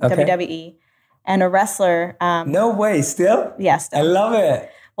 WWE, and a wrestler. No way, still? Yes. I love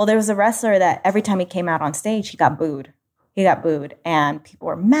it. Well, there was a wrestler that every time he came out on stage, he got booed. And people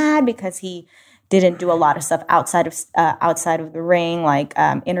were mad because he didn't do a lot of stuff outside of the ring, like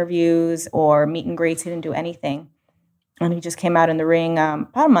interviews or meet and greets. He didn't do anything. And he just came out in the ring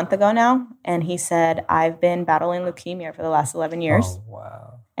about a month ago now. And he said, I've been battling leukemia for the last 11 years. Oh,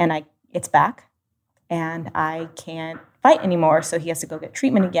 wow. And it's back. And I can't fight anymore. So he has to go get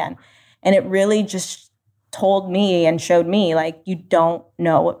treatment again. And it really just told me and showed me, like, you don't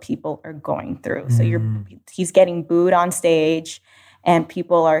know what people are going through. So he's getting booed on stage. And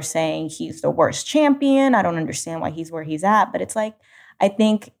people are saying he's the worst champion. I don't understand why he's where he's at. But it's like, I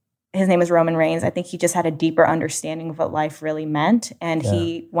think his name is Roman Reigns. I think he just had a deeper understanding of what life really meant. And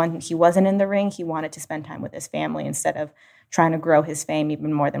when he wasn't in the ring, he wanted to spend time with his family instead of trying to grow his fame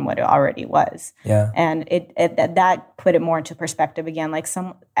even more than what it already was. Yeah. And that put it more into perspective again. Like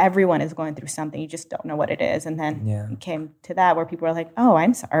everyone is going through something. You just don't know what it is. And then it came to that where people are like, oh,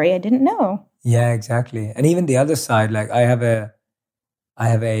 I'm sorry, I didn't know. Yeah, exactly. And even the other side, like I have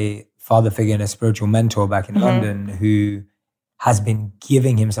a father figure and a spiritual mentor back in London who has been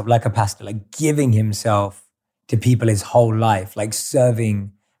giving himself, like a pastor, like giving himself to people his whole life, like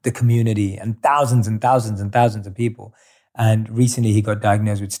serving the community and thousands and thousands and thousands of people. And recently he got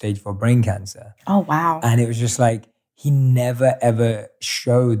diagnosed with stage 4 brain cancer. Oh, wow. And it was just like, he never ever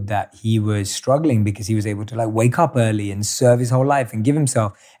showed that he was struggling because he was able to like wake up early and serve his whole life and give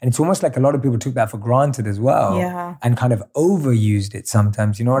himself. And it's almost like a lot of people took that for granted as well. Yeah. And kind of overused it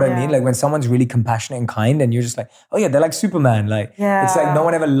sometimes. You know what I mean? Like when someone's really compassionate and kind and you're just like, oh yeah, they're like Superman. Like it's like no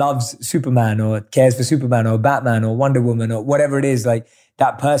one ever loves Superman or cares for Superman or Batman or Wonder Woman or whatever it is. Like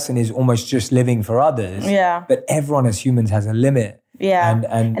that person is almost just living for others. Yeah. But everyone as humans has a limit. Yeah.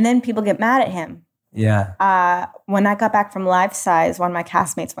 And then people get mad at him. Yeah. When I got back from Life Size, one of my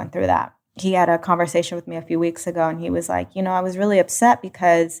castmates went through that. He had a conversation with me a few weeks ago and he was like, I was really upset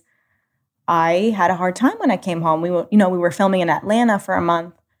because I had a hard time when I came home. We were filming in Atlanta for a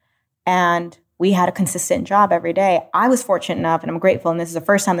month and we had a consistent job every day. I was fortunate enough and I'm grateful. And this is the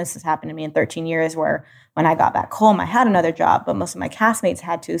first time this has happened to me in 13 years where when I got back home, I had another job, but most of my castmates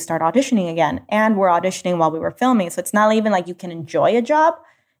had to start auditioning again and were auditioning while we were filming. So it's not even like you can enjoy a job.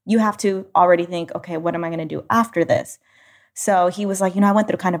 You have to already think, okay, what am I going to do after this? So he was like, I went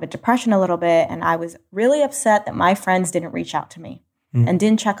through kind of a depression a little bit and I was really upset that my friends didn't reach out to me and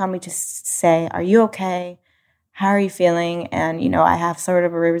didn't check on me to say, are you okay? How are you feeling? And, I have sort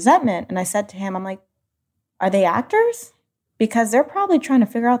of a resentment. And I said to him, I'm like, are they actors? Because they're probably trying to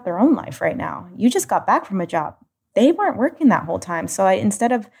figure out their own life right now. You just got back from a job. They weren't working that whole time. So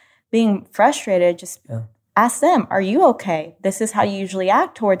instead of being frustrated, just ask them, are you okay? This is how you usually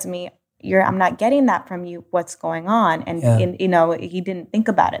act towards me. I'm not getting that from you. What's going on? And, he didn't think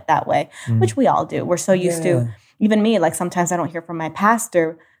about it that way, which we all do. We're so used to even me, like sometimes I don't hear from my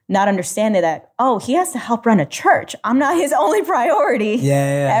pastor, not understanding that, oh, he has to help run a church. I'm not his only priority.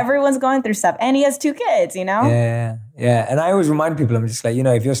 Yeah. Everyone's going through stuff. And he has 2 kids, you know? Yeah. And I always remind people, I'm just like,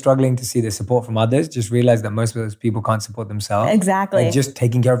 if you're struggling to see the support from others, just realize that most of those people can't support themselves. Exactly. Like just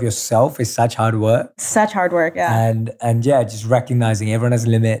taking care of yourself is such hard work. Such hard work, yeah. And yeah, just recognizing everyone has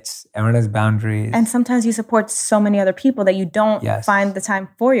limits, everyone has boundaries. And sometimes you support so many other people that you don't find the time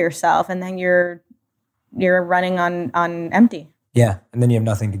for yourself. And then you're running on empty. Yeah, and then you have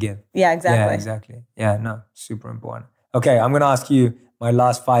nothing to give. Yeah, exactly. Yeah, exactly. Yeah, no, super important. Okay, I'm going to ask you my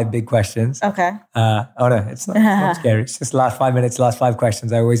last 5 big questions. Okay. Oh no, it's not scary. It's just last 5 minutes, last 5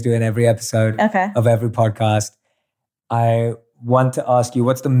 questions. I always do in every episode of every podcast. I want to ask you,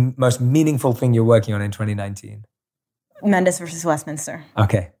 what's the most meaningful thing you're working on in 2019? Mendes versus Westminster.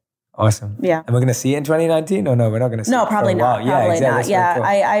 Okay. Awesome. Yeah. And we're going to see it in 2019? Or no, we're not going to see it. No, probably not. Yeah, probably exactly. not.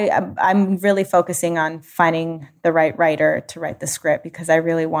 Yeah, I'm really focusing on finding the right writer to write the script because I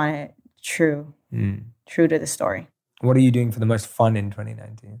really want it true to the story. What are you doing for the most fun in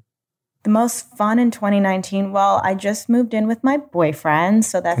 2019? The most fun in 2019? Well, I just moved in with my boyfriend,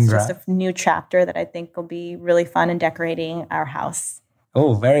 so that's just a new chapter that I think will be really fun in decorating our house.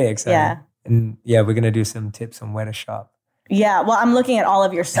 Oh, very exciting. Yeah. And yeah, we're going to do some tips on where to shop. Yeah, well, I'm looking at all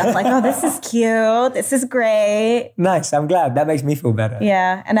of your stuff like, oh, this is cute. This is great. Nice. I'm glad. That makes me feel better.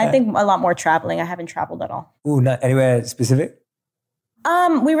 Yeah, and I think a lot more traveling. I haven't traveled at all. Ooh, not anywhere specific?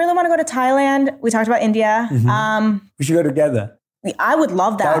 We really want to go to Thailand. We talked about India. We should go together. I would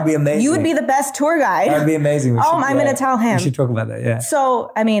love that. That would be amazing. You would be the best tour guide. That would be amazing. I'm going to tell him. We should talk about that, yeah.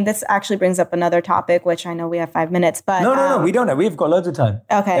 So, I mean, this actually brings up another topic, which I know we have 5 minutes, but... No, we don't have. We've got loads of time.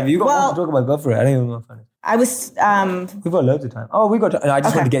 Okay. If you got more to talk about, go for it. I don't even know. I was... We've got loads of time. Oh, we got time. I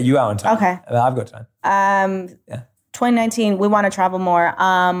just want to get you out on time. Okay. I've got time. 2019, we want to travel more.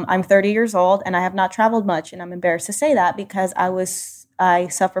 I'm 30 years old, and I have not traveled much, and I'm embarrassed to say that because I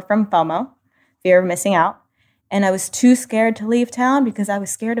suffer from FOMO, fear of missing out. And I was too scared to leave town because I was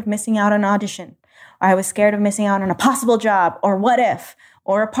scared of missing out on an audition, or I was scared of missing out on a possible job, or what if,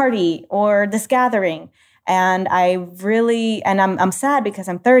 or a party, or this gathering. And I'm sad because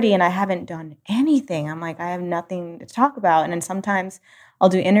I'm 30 and I haven't done anything. I'm like, I have nothing to talk about. And then sometimes I'll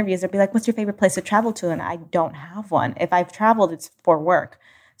do interviews. They'll be like, what's your favorite place to travel to? And I don't have one. If I've traveled, it's for work.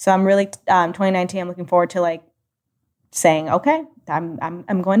 So I'm really, 2019, I'm looking forward to like saying, okay,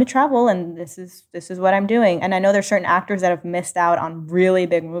 I'm going to travel and this is what I'm doing. And I know there's certain actors that have missed out on really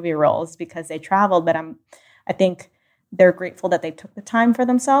big movie roles because they traveled, but I think they're grateful that they took the time for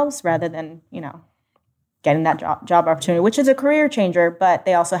themselves rather than, getting that job opportunity, which is a career changer, but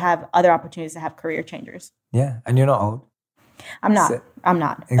they also have other opportunities to have career changers. Yeah. And you're not old. I'm not.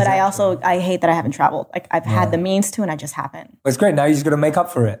 Exactly. But I hate that I haven't traveled. Like I've had the means to, and I just haven't. Well, it's great. Now you just got to make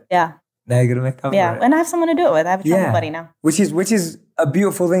up for it. Yeah. Now you're gonna make up for it. Yeah, and I have someone to do it with. I have a travel buddy now. Which is a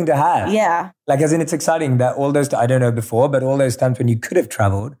beautiful thing to have. Yeah. Like as in it's exciting that all those, I don't know before, but all those times when you could have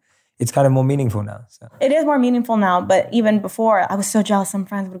traveled, it's kind of more meaningful now. So. It is more meaningful now, but even before, I was so jealous some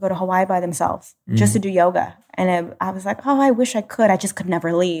friends would go to Hawaii by themselves just to do yoga. And I was like, oh, I wish I could. I just could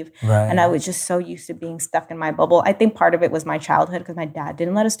never leave. Right. And I was just so used to being stuck in my bubble. I think part of it was my childhood because my dad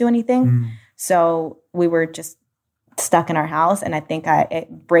didn't let us do anything. So we were just stuck in our house. And I think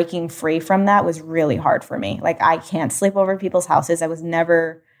breaking free from that was really hard for me. Like I can't sleep over people's houses. I was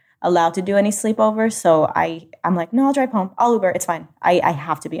never allowed to do any sleepovers. So I'm like, no, I'll drive home. I'll Uber. It's fine. I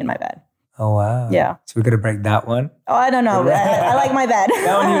have to be in my bed. Oh, wow. Yeah. So we're going to break that one. Oh, I don't know. I like my bed.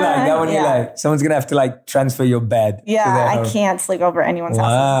 That one you like. That one you like. Someone's going to have to like transfer your bed. Yeah. I can't sleep over anyone's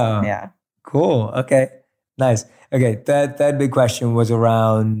house. Yeah. Cool. Okay. Nice. Okay. Third big question was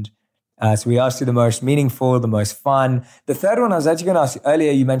around, so we asked you the most meaningful, the most fun. The third one I was actually going to ask you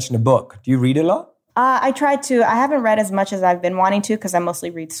earlier, you mentioned a book. Do you read a lot? I try to. I haven't read as much as I've been wanting to because I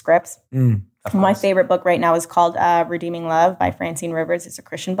mostly read scripts. My favorite book right now is called Redeeming Love by Francine Rivers. It's a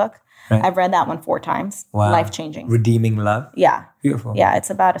Christian book. Right. I've read that one 4 times. Wow. Life-changing. Redeeming Love? Yeah. Beautiful. Yeah,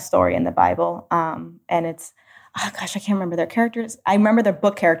 it's about a story in the Bible. And it's, I can't remember their characters. I remember their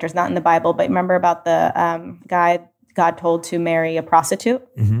book characters, not in the Bible, but remember about the guy God told to marry a prostitute.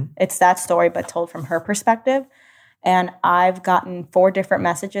 It's that story, but told from her perspective. And I've gotten 4 different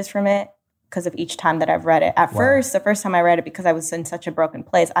messages from it because of each time that I've read it. At first, the first time I read it, because I was in such a broken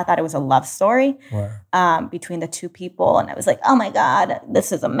place, I thought it was a love story between the 2 people. And I was like, oh my God,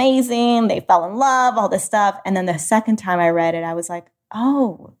 this is amazing. They fell in love, all this stuff. And then the second time I read it, I was like,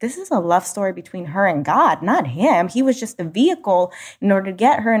 oh, this is a love story between her and God, not him. He was just a vehicle in order to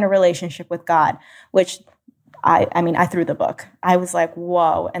get her in a relationship with God, which I threw the book. I was like,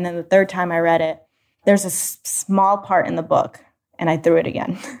 whoa. And then the third time I read it, there's a small part in the book. and I threw it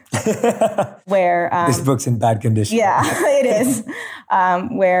again. Where this book's in bad condition. Yeah, it is.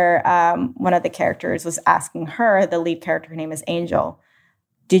 Where one of the characters was asking her, the lead character, her name is Angel,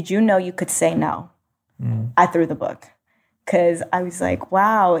 did you know you could say no? I threw the book because I was like,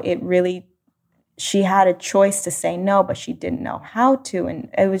 wow, she had a choice to say no, but she didn't know how to. And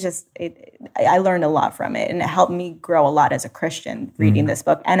it was just, I learned a lot from it, and it helped me grow a lot as a Christian reading this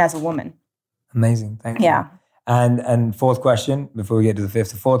book and as a woman. Amazing. Thank you. Yeah. And fourth question, before we get to the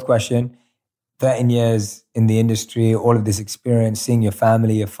fifth, the fourth question, 13 years in the industry, all of this experience, seeing your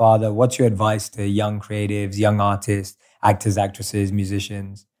family, your father, what's your advice to young creatives, young artists, actors, actresses,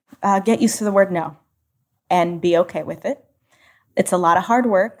 musicians? Get used to the word no and be okay with it. It's a lot of hard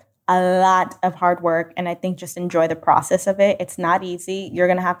work. And I think just enjoy the process of it. It's not easy. You're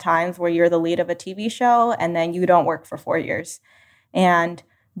going to have times where you're the lead of a TV show and then you don't work for 4 years. And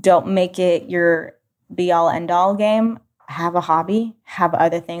don't make it your be-all, end-all game. Have a hobby. Have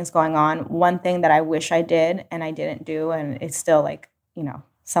other things going on. One thing that I wish I did and I didn't do, and it's still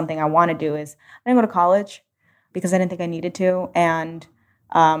something I want to do, is I didn't go to college because I didn't think I needed to. And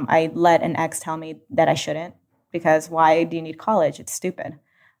I let an ex tell me that I shouldn't, because why do you need college? It's stupid.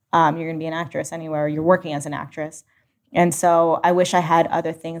 You're going to be an actress anywhere. You're working as an actress. And so I wish I had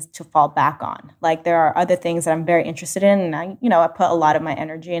other things to fall back on. Like there are other things that I'm very interested in. And I put a lot of my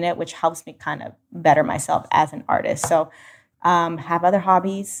energy in it, which helps me kind of better myself as an artist. So have other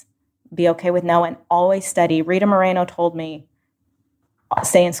hobbies, be okay with no, and always study. Rita Moreno told me,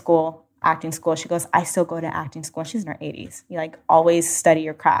 stay in school, acting school. She goes, I still go to acting school. She's in her 80s. You always study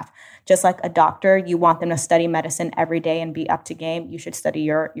your craft. Just like a doctor, you want them to study medicine every day and be up to game. You should study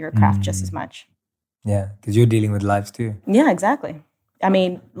your craft just as much. Yeah, because you're dealing with lives too. Yeah, exactly. I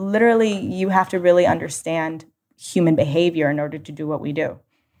mean, literally, you have to really understand human behavior in order to do what we do.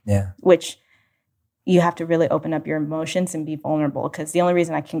 Yeah. Which you have to really open up your emotions and be vulnerable, because the only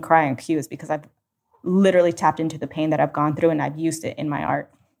reason I can cry on cue is because I've literally tapped into the pain that I've gone through and I've used it in my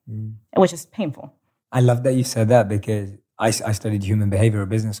art, which is painful. I love that you said that, because I studied human behavior at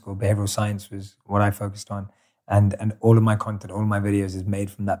business school. Behavioral science was what I focused on. And all of my content, all of my videos is made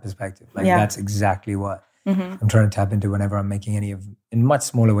from that perspective. That's exactly what I'm trying to tap into whenever I'm making in much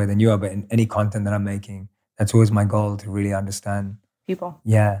smaller way than you are, but in any content that I'm making. That's always my goal, to really understand people.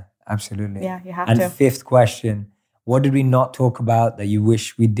 Yeah, absolutely. Yeah, you have to. And fifth question, what did we not talk about that you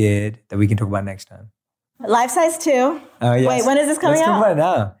wish we did that we can talk about next time? Life Size 2. Yes. Wait, when is this coming out? Let's talk about it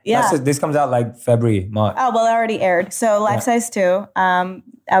now. Yeah. This comes out like February, March. Oh, well, it already aired. So Life Size 2, I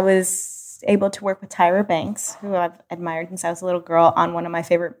was able to work with Tyra Banks, who I've admired since I was a little girl, on one of my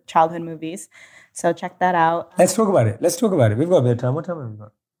favorite childhood movies. So check that out. Let's talk about it. We've got a bit of time. What time have we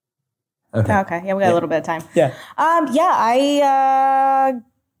got? Okay. Yeah, we got a little bit of time. Yeah. I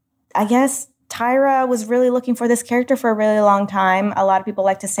guess Tyra was really looking for this character for a really long time. A lot of people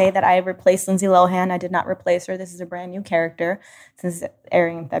like to say that I replaced Lindsay Lohan. I did not replace her. This is a brand new character. Since it's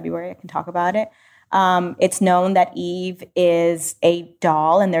airing in February, I can talk about it. It's known that Eve is a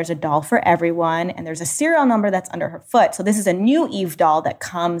doll, and there's a doll for everyone, and there's a serial number that's under her foot. So this is a new Eve doll that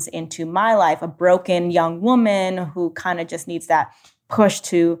comes into my life, a broken young woman who kind of just needs that push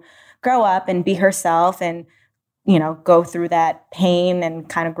to grow up and be herself and, go through that pain and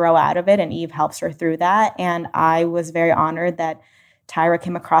kind of grow out of it. And Eve helps her through that. And I was very honored that Tyra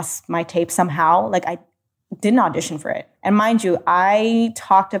came across my tape somehow. I didn't audition for it. And mind you, I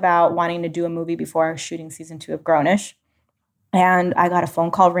talked about wanting to do a movie before I was shooting season 2 of Grownish. And I got a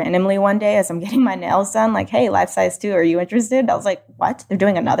phone call randomly one day as I'm getting my nails done, like, hey, Life Size 2, are you interested? I was like, what? They're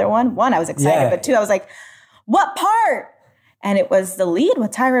doing another one? One, I was excited, but two, I was like, what part? And it was the lead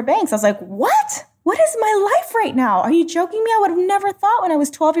with Tyra Banks. I was like, what? What is my life right now? Are you joking me? I would have never thought when I was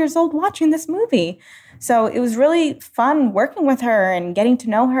 12 years old watching this movie. So it was really fun working with her and getting to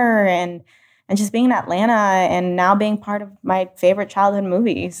know her and just being in Atlanta and now being part of my favorite childhood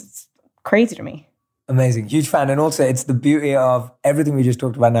movies. It's crazy to me. Amazing. Huge fan. And also it's the beauty of everything we just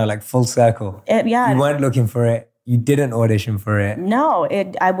talked about now, like full circle. You weren't looking for it. You didn't audition for it. No,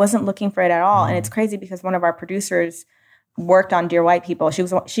 I wasn't looking for it at all. And it's crazy because one of our producers worked on Dear White People.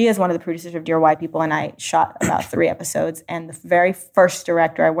 She is one of the producers of Dear White People, and I shot about 3 episodes. And the very first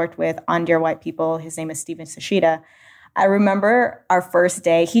director I worked with on Dear White People, his name is Steven Sashida. I remember our first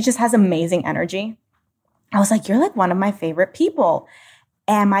day. He just has amazing energy. I was like, you're like one of my favorite people.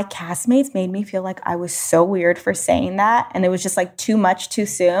 And my castmates made me feel like I was so weird for saying that. And it was just like too much too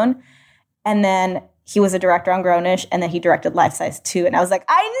soon. And then he was a director on Grownish, and then he directed Life Size 2. And I was like,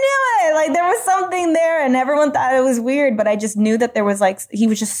 I knew it! Like, there was something there, and everyone thought it was weird, but I just knew that there was, like, he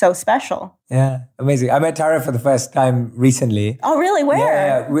was just so special. Yeah, amazing. I met Tara for the first time recently. Oh, really?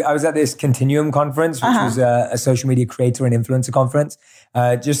 Where? Yeah. I was at this Continuum conference, which was a social media creator and influencer conference.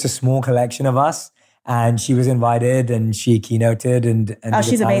 Just a small collection of us. And she was invited, and she keynoted and oh,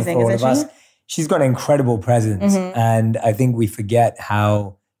 she's amazing, isn't she? She's got an incredible presence. And I think we forget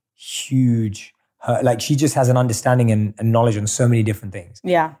how huge she just has an understanding and knowledge on so many different things.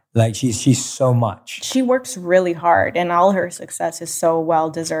 Yeah. Like she's so much. She works really hard, and all her success is so well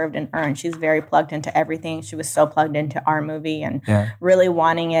deserved and earned. She's very plugged into everything. She was so plugged into our movie and really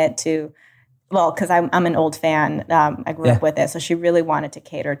wanting it to, well, because I'm an old fan. I grew up with it. So she really wanted to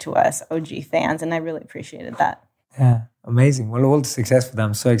cater to us OG fans, and I really appreciated that. Yeah. Amazing. Well, all the success for them.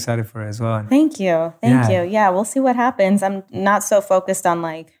 I'm so excited for her as well. Thank you. Thank you. Yeah, we'll see what happens. I'm not so focused on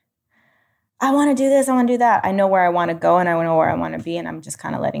like, I want to do this, I want to do that. I know where I want to go and I know where I want to be, and I'm just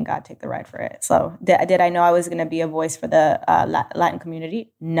kind of letting God take the ride for it. So did I know I was going to be a voice for the Latin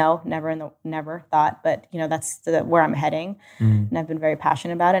community? No, never thought. But, you know, that's where I'm heading. And I've been very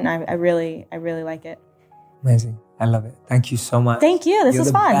passionate about it, and I really like it. Amazing. I love it. Thank you so much. Thank you. This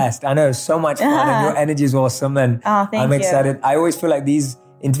was fun. Best. I know, it's so much fun, and your energy is awesome. And I'm excited. I always feel like these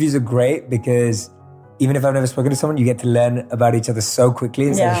interviews are great because even if I've never spoken to someone, you get to learn about each other so quickly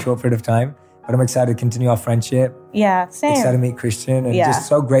in such a short period of time. But I'm excited to continue our friendship. Yeah, same. Excited to meet Christian, and just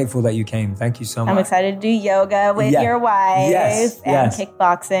so grateful that you came. Thank you so much. I'm excited to do yoga with your wife and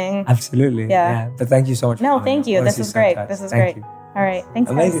kickboxing. Absolutely. Yeah. But thank you so much. No, thank you. This was great. This was great. All right. Thanks,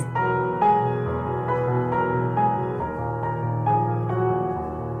 amazing. Guys.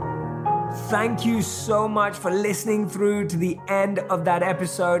 Thank you so much for listening through to the end of that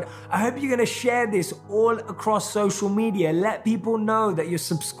episode. I hope you're going to share this all across social media. Let people know that you're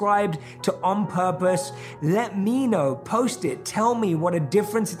subscribed to On Purpose. Let me know. Post it. Tell me what a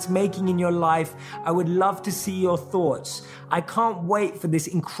difference it's making in your life. I would love to see your thoughts. I can't wait for this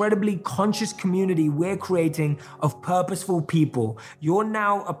incredibly conscious community we're creating of purposeful people. You're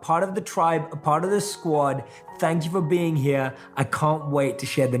now a part of the tribe, a part of the squad. Thank you for being here. I can't wait to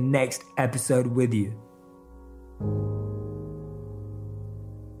share the next episode with you.